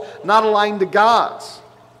goals not align to God's?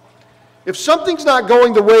 If something's not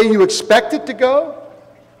going the way you expect it to go,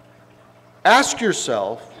 ask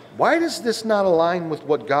yourself, why does this not align with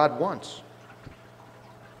what God wants?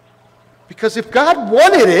 Because if God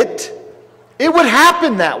wanted it, it would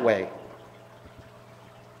happen that way.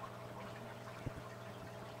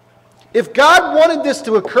 If God wanted this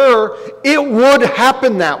to occur, it would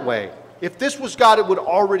happen that way. If this was God, it would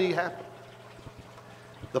already happen.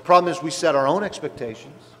 The problem is we set our own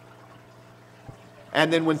expectations.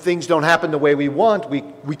 And then when things don't happen the way we want,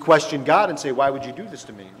 we question God and say, why would you do this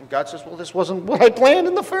to me? And God says, well, this wasn't what I planned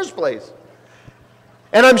in the first place.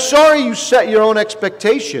 And I'm sorry you set your own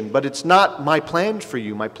expectation, but it's not my plan for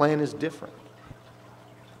you. My plan is different.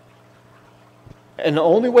 And the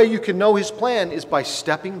only way you can know His plan is by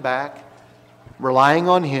stepping back, relying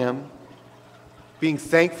on Him, being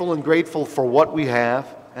thankful and grateful for what we have,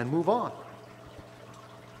 and move on.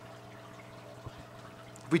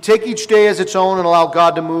 If we take each day as its own and allow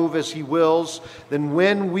God to move as He wills, then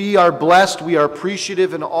when we are blessed, we are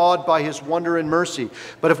appreciative and awed by His wonder and mercy.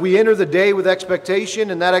 But if we enter the day with expectation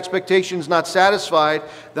and that expectation is not satisfied,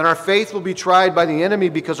 then our faith will be tried by the enemy,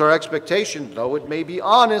 because our expectation, though it may be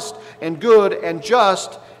honest and good and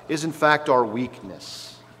just, is in fact our weakness.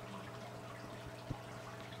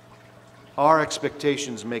 Our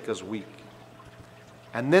expectations make us weak.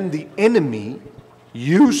 And then the enemy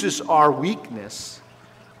uses our weakness,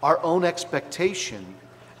 our own expectation,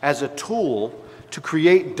 as a tool to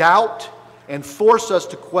create doubt and force us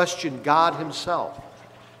to question God Himself,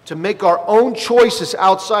 to make our own choices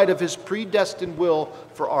outside of His predestined will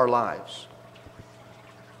for our lives.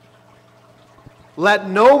 Let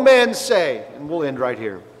no man say, and we'll end right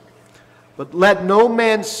here, but let no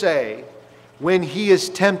man say when he is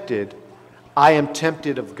tempted, I am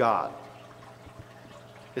tempted of God.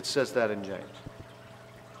 It says that in James.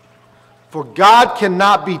 For God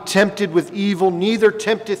cannot be tempted with evil, neither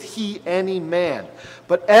tempteth He any man.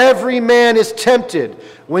 But every man is tempted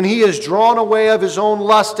when he is drawn away of his own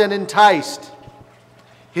lust and enticed,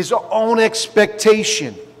 his own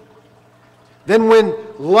expectation. Then when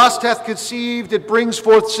lust hath conceived, it brings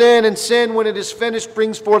forth sin, and sin, when it is finished,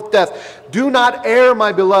 brings forth death. Do not err,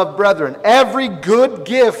 my beloved brethren. Every good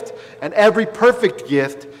gift and every perfect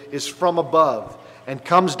gift is from above, and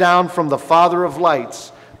comes down from the Father of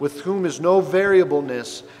lights, with whom is no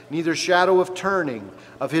variableness, neither shadow of turning.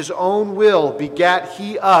 Of His own will begat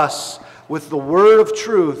He us with the word of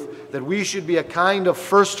truth, that we should be a kind of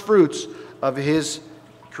first fruits of His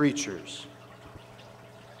creatures.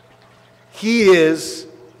 He is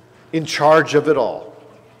in charge of it all.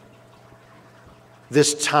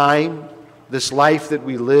 This time, this life that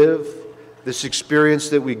we live, this experience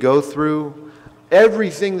that we go through,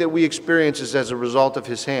 everything that we experience is as a result of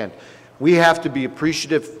His hand. We have to be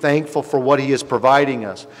appreciative, thankful for what He is providing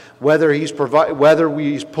us. Whether He's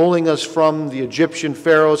pulling us from the Egyptian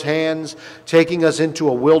Pharaoh's hands, taking us into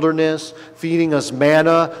a wilderness, feeding us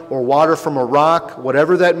manna or water from a rock,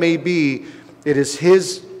 whatever that may be, it is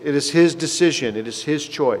His decision. It is His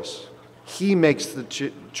choice. He makes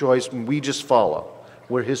the choice, and we just follow.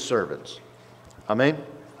 We're His servants. Amen?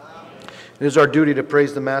 It is our duty to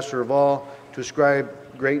praise the Master of all, to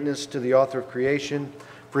ascribe greatness to the author of creation.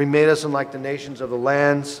 For He made us unlike the nations of the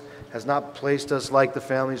lands, has not placed us like the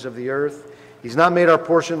families of the earth. He's not made our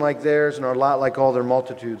portion like theirs, and our lot like all their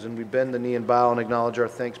multitudes. And we bend the knee and bow and acknowledge our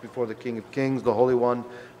thanks before the King of Kings, the Holy One,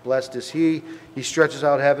 Blessed is he. He stretches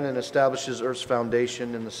out heaven and establishes earth's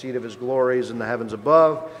foundation, and the seat of his glory is in the heavens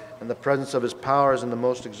above, and the presence of his power is in the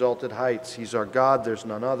most exalted heights. He's our God, there's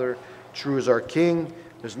none other. True is our King.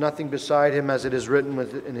 There's nothing beside him, as it is written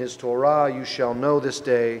in his Torah. You shall know this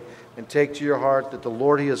day, and take to your heart that the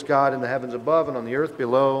Lord, he is God in the heavens above and on the earth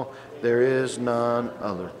below. There is none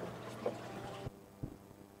other.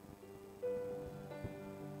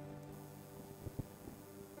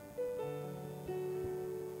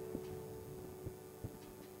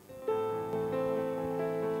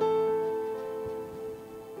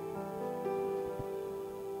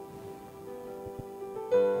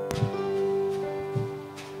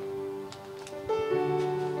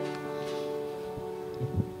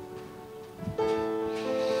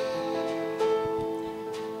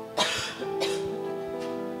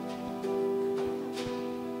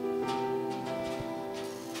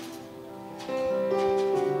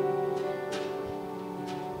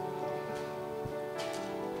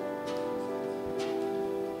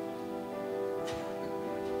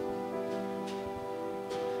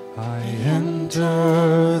 I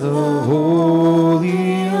enter the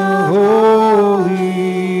Holy of Holies.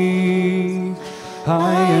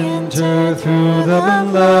 I enter through the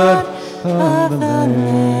blood of the Lamb.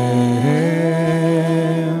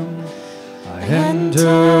 I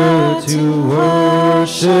enter to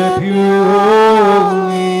worship you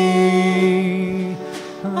only.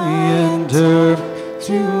 I enter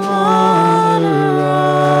to honor I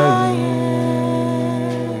am.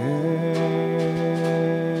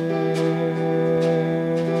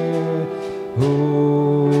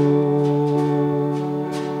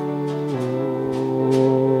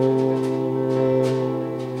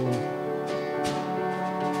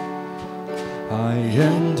 I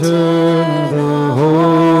enter the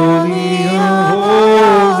Holy of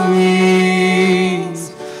Holies.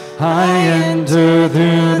 I enter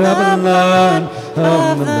through the blood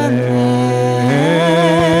of the Lamb.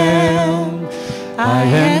 I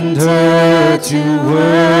enter to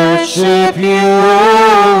worship you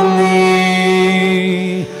only.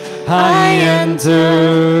 I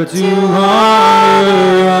enter to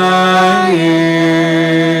honor I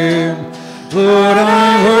am. Lord, I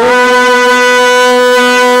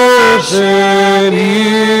worship you.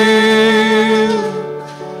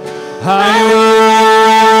 I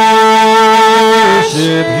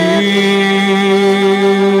worship you.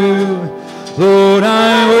 Lord, I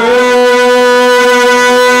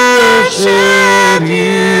worship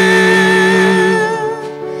you.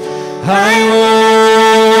 I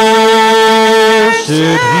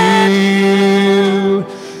worship you.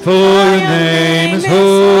 For your name is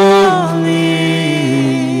holy.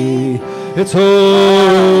 It's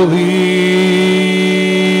holy,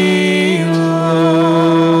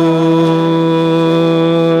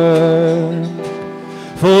 Lord.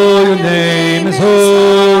 For your name is holy.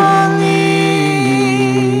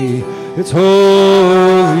 It's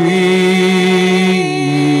holy,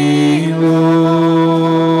 Lord.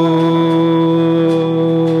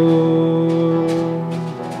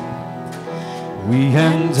 We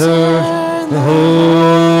enter the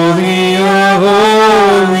Holy of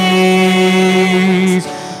Holies.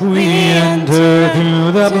 We enter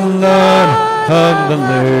through the blood of the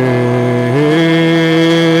Lamb.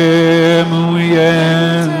 We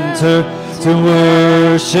enter to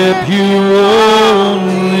worship you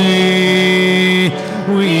only.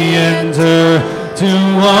 We enter to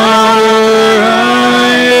honor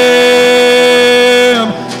I am.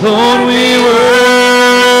 Lord, we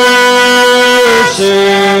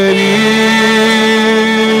worship you.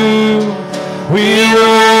 We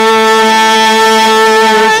worship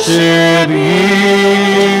you.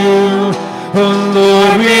 Oh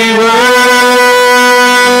Lord, we worship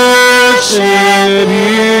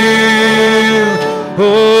you.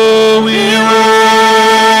 Oh, we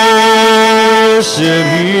worship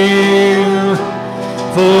you.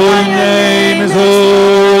 For your name is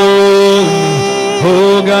holy.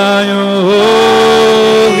 Oh God, you're holy,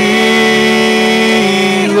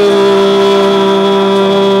 Lord.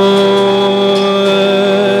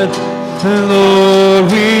 Lord,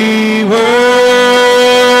 we worship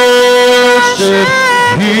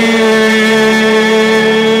you.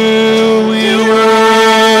 We worship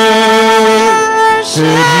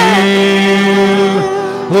you.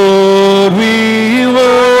 Lord, we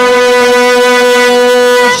worship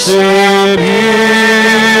you.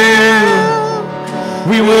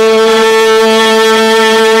 We worship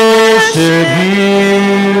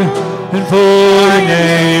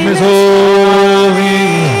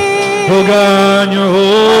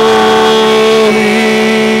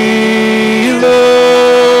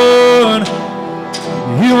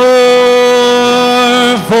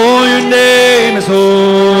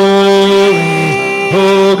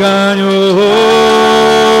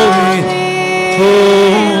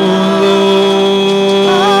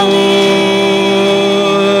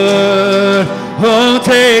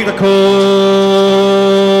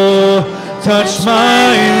touch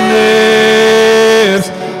my lips,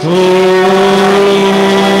 Lord.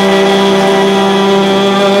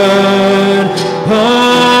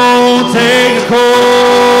 Oh, take the cold,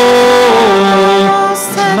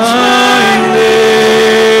 my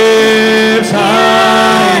lips,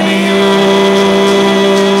 I'm yours.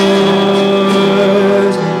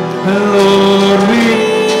 And Lord, we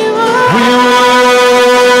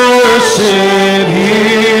worship you.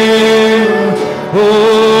 Oh,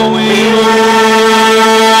 we worship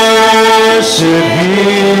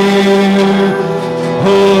you.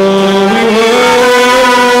 Oh, we worship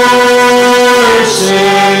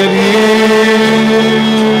you.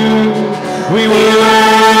 We worship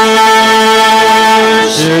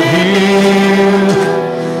you.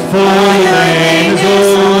 For your name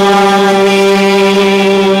is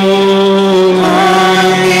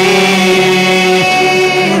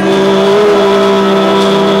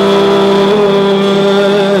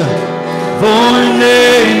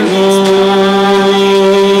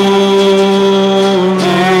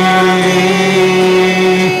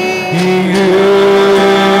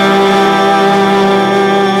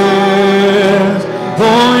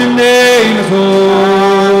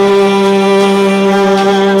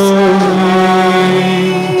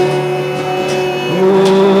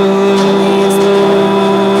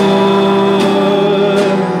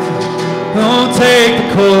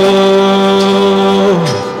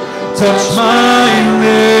touch my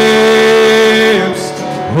lips,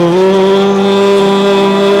 oh Lord.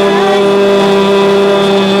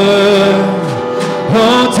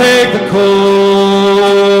 Oh, take the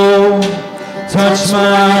cold, touch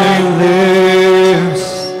my lips,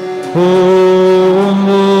 oh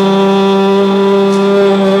Lord.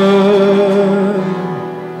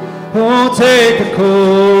 Oh, take the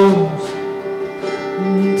cold,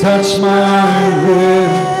 touch my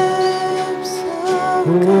lips,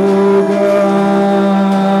 oh God.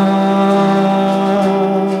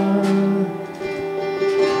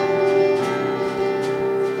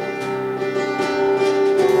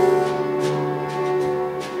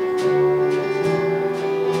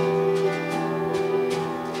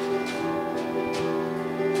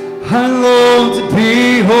 I long to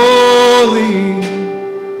be holy.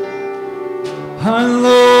 I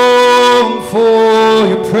long for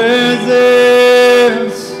your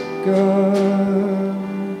presence, God.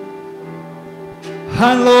 I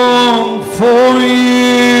long for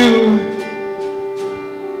you.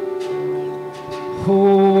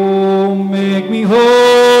 Oh, make me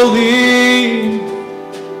holy.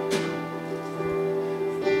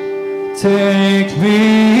 Take me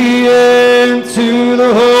into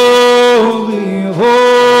the Holy of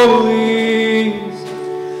Holies.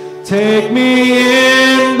 Take me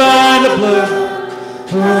in by the blood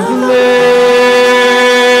of the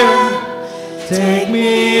Lamb. Take me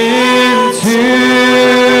into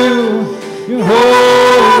your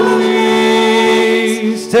holies.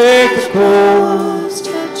 Take the coals,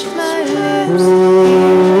 touch my lips.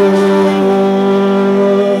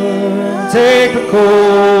 Take the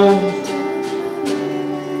coals,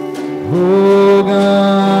 oh God.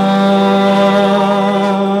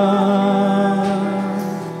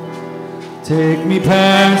 Take me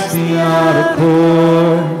past the outer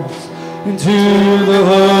courts into the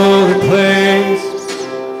holy place,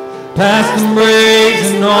 past the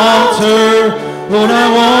brazen altar. Lord, I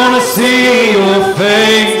want to see your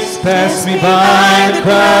face. Pass me by the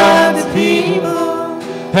crowd of people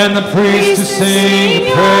and the priest to sing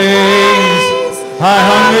your praise. I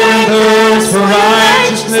hunger and thirst for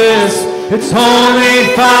righteousness. It's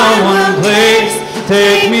only found one place.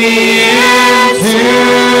 Take me into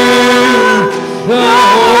the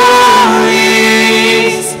holies.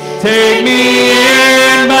 Take me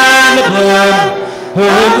in by the blood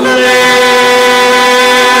of the Lamb.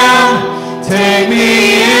 Take me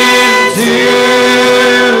into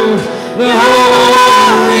the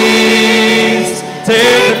holies.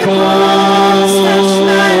 Take the coals.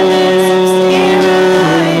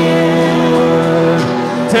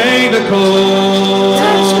 Take the coals.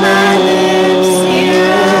 Touch my lips,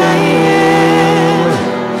 here I am.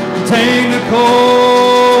 Take the coals,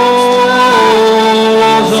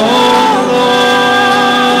 oh Lord.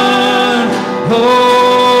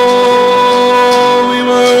 Oh, we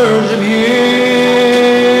worship you.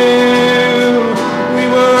 We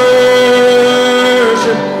worship,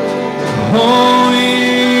 oh you,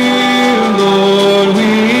 Lord. We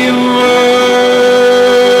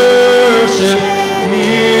worship you.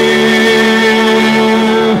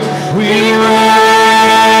 We worship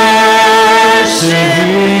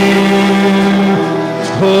you.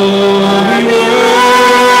 Oh, we worship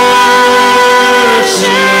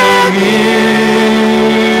you.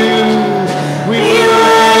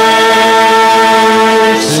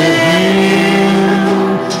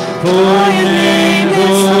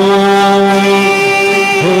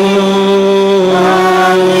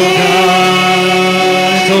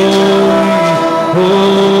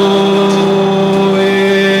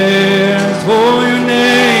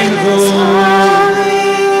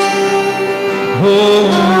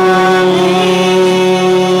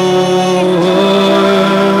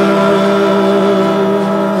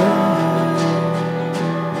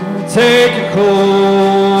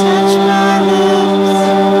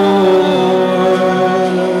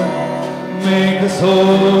 make us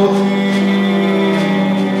holy.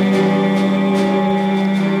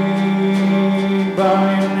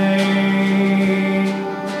 By your name,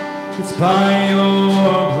 it's by your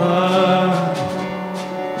blood,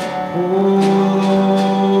 oh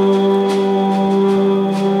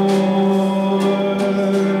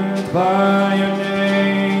Lord, by your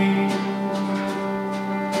name,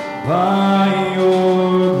 by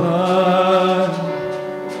your blood.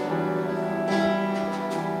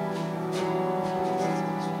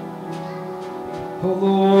 Oh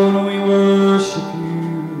Lord, we worship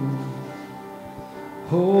you.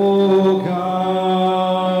 Oh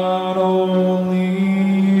God, only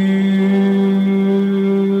you.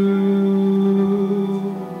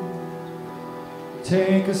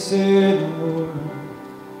 Take us in, Lord.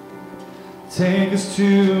 Take us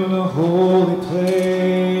to the holy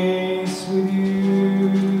place with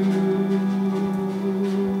you.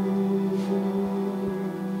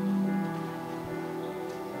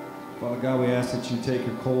 Father God, we ask that you take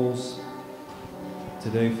your coals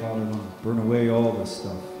today, Father, and burn away all this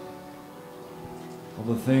stuff. All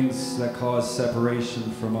the things that cause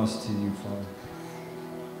separation from us to you, Father.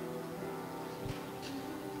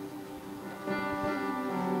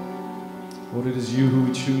 Lord, it is you who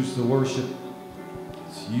we choose to worship.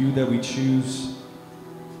 It's you that we choose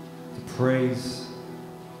to praise,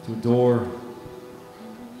 to adore.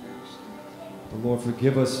 But Lord,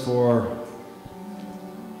 forgive us for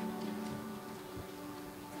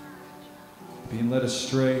being led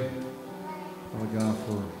astray, Father God,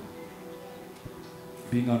 for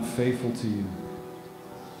being unfaithful to you.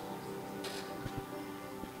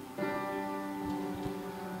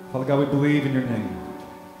 Father God, we believe in your name.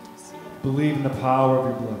 Believe in the power of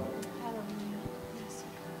your blood.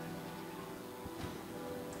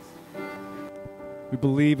 We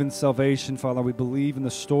believe in salvation, Father. We believe in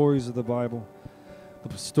the stories of the Bible,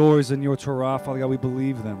 the stories in your Torah, Father God. We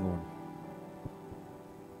believe them, Lord.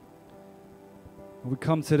 We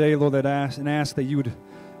come today, Lord, and ask that you would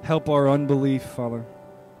help our unbelief, Father.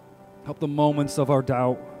 Help the moments of our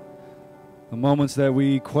doubt, the moments that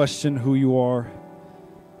we question who you are,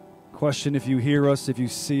 question if you hear us, if you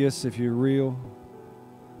see us, if you're real.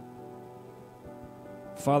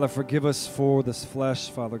 Father, forgive us for this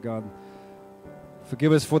flesh, Father God.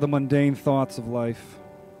 Forgive us for the mundane thoughts of life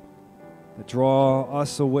that draw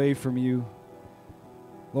us away from you.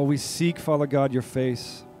 Lord, we seek, Father God, your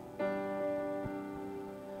face.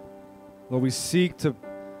 Lord, we seek to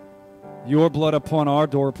your blood upon our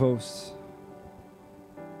doorposts.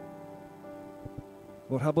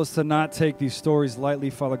 Lord, help us to not take these stories lightly,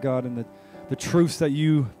 Father God, and the truths that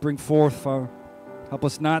you bring forth, Father. Help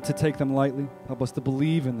us not to take them lightly. Help us to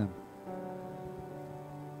believe in them.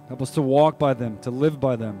 Help us to walk by them, to live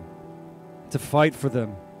by them, to fight for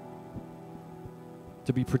them,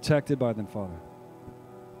 to be protected by them, Father.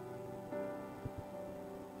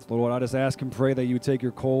 Lord, I just ask and pray that you would take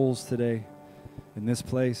your coals today in this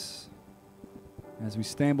place. As we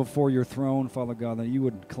stand before your throne, Father God, that you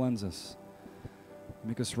would cleanse us,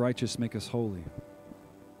 make us righteous, make us holy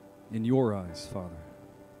in your eyes, Father.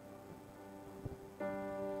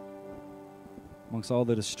 Amongst all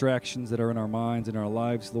the distractions that are in our minds and our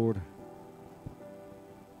lives, Lord,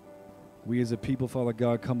 we as a people, Father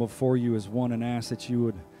God, come before you as one and ask that you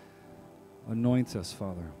would anoint us,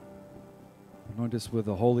 Father. Anoint us with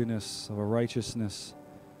the holiness of a righteousness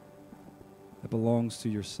that belongs to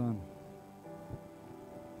your Son.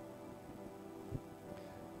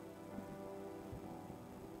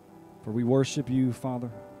 For we worship you, Father.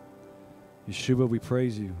 Yeshua, we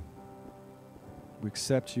praise you. We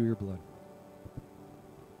accept you, your blood.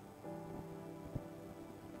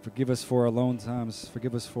 Forgive us for our alone times.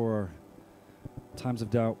 Forgive us for our times of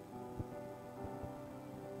doubt,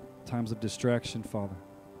 times of distraction, Father.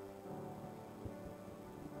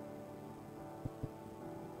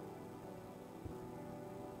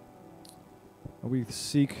 We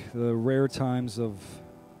seek the rare times of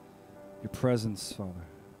your presence, Father.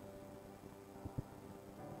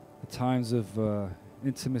 The times of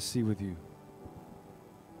intimacy with you.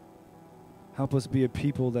 Help us be a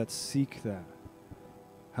people that seek that.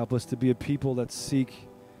 Help us to be a people that seek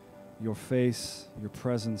your face, your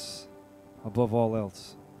presence, above all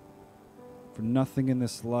else. For nothing in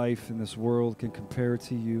this life, in this world, can compare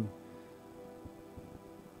to you.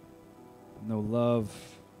 No love,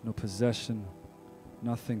 no possession,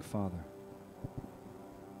 nothing, Father.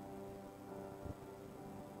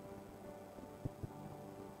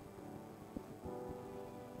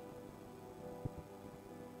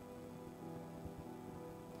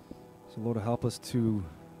 So, Lord, help us to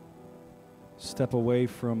step away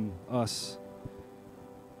from us.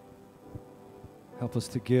 Help us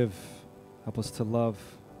to give Help us to love.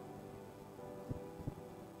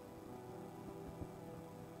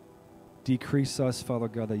 Decrease us, Father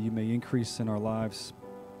God, that you may increase in our lives,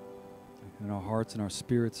 in our hearts and our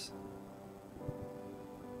spirits.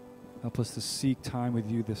 Help us to seek time with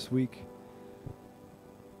you this week.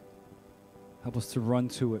 Help us to run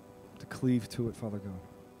to it, to cleave to it, Father God.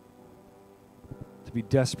 To be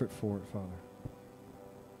desperate for it, Father.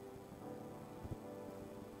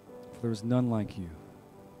 For there is none like you.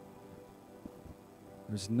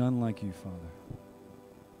 There's none like you, Father.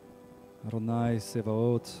 Adonai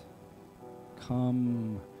Sevaot,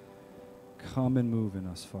 come and move in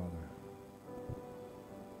us, Father.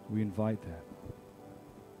 We invite that.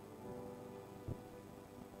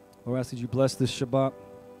 Lord, I ask that you bless this Shabbat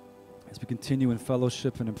as we continue in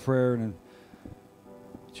fellowship and in prayer, and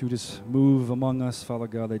that you just move among us, Father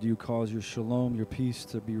God, that you cause your shalom, your peace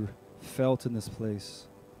to be felt in this place.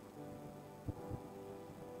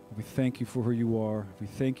 We thank you for who you are. We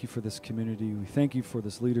thank you for this community. We thank you for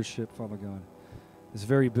this leadership, Father God. This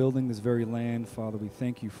very building, this very land, Father, we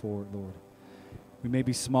thank you for it, Lord. We may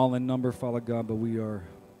be small in number, Father God, but we are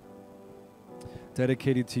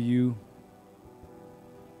dedicated to you.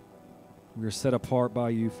 We are set apart by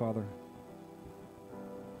you, Father.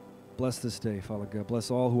 Bless this day, Father God.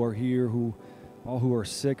 Bless all who are here, all who are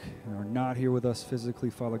sick and are not here with us physically,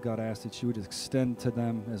 Father God. I ask that you would extend to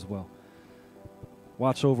them as well.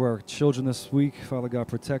 Watch over our children this week, Father God.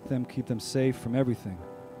 Protect them, keep them safe from everything.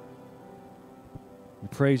 We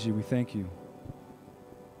praise you, we thank you.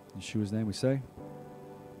 In Yeshua's name we say.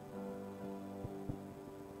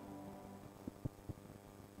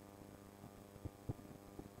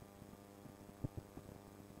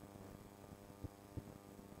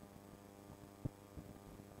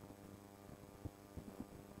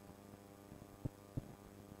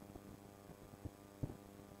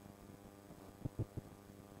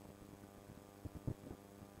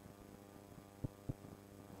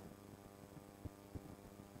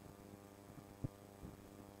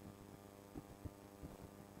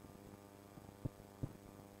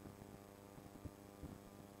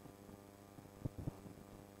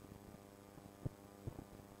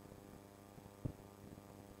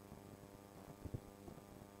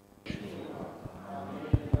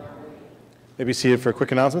 May be seated for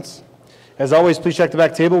quick announcements. As always, please check the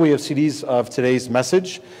back table. We have CDs of today's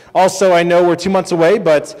message. Also, I know we're 2 months away,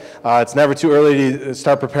 but it's never too early to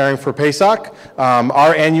start preparing for Pesach.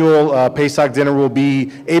 Our annual Pesach dinner will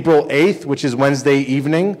be April 8th, which is Wednesday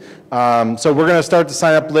evening. So we're going to start the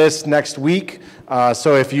sign-up list next week.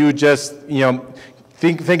 So if you just,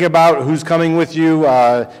 think about who's coming with you.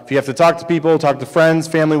 If you have to talk to people, talk to friends,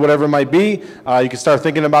 family, whatever it might be, you can start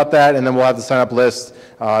thinking about that, and then we'll have the sign-up list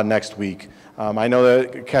next week. I know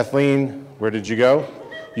that Kathleen, where did you go?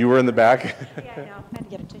 You were in the back. Yeah, I know. I had to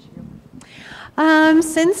get a tissue.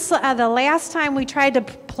 Since the last time we tried to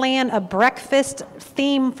plan a breakfast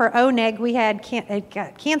theme for Oneg, we had it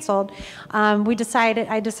got canceled.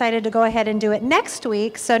 I decided to go ahead and do it next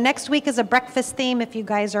week. So next week is a breakfast theme. If you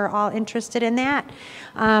guys are all interested in that,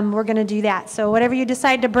 we're going to do that. So whatever you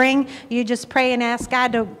decide to bring, you just pray and ask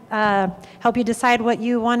God to help you decide what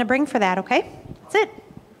you want to bring for that. Okay, that's it.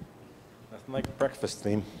 Nothing like a breakfast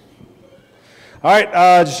theme. All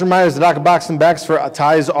right, just a reminder, the docket box and backs for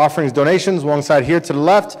tithes, offerings, donations. Alongside here to the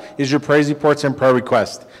left is your praise reports and prayer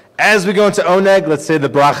request. As we go into Oneg, let's say the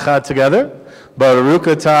bracha together. Baruch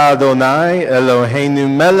atah Adonai Eloheinu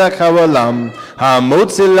melech haolam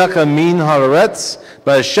hamotzi lecha min haaretz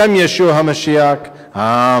b'Hashem Yeshua HaMashiach.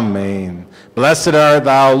 Amen. Blessed art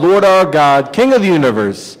thou, Lord our God, King of the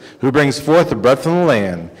universe, who brings forth the bread from the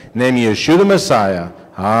land. Name Yeshua the Messiah.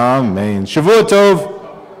 Amen. Shavua Tov.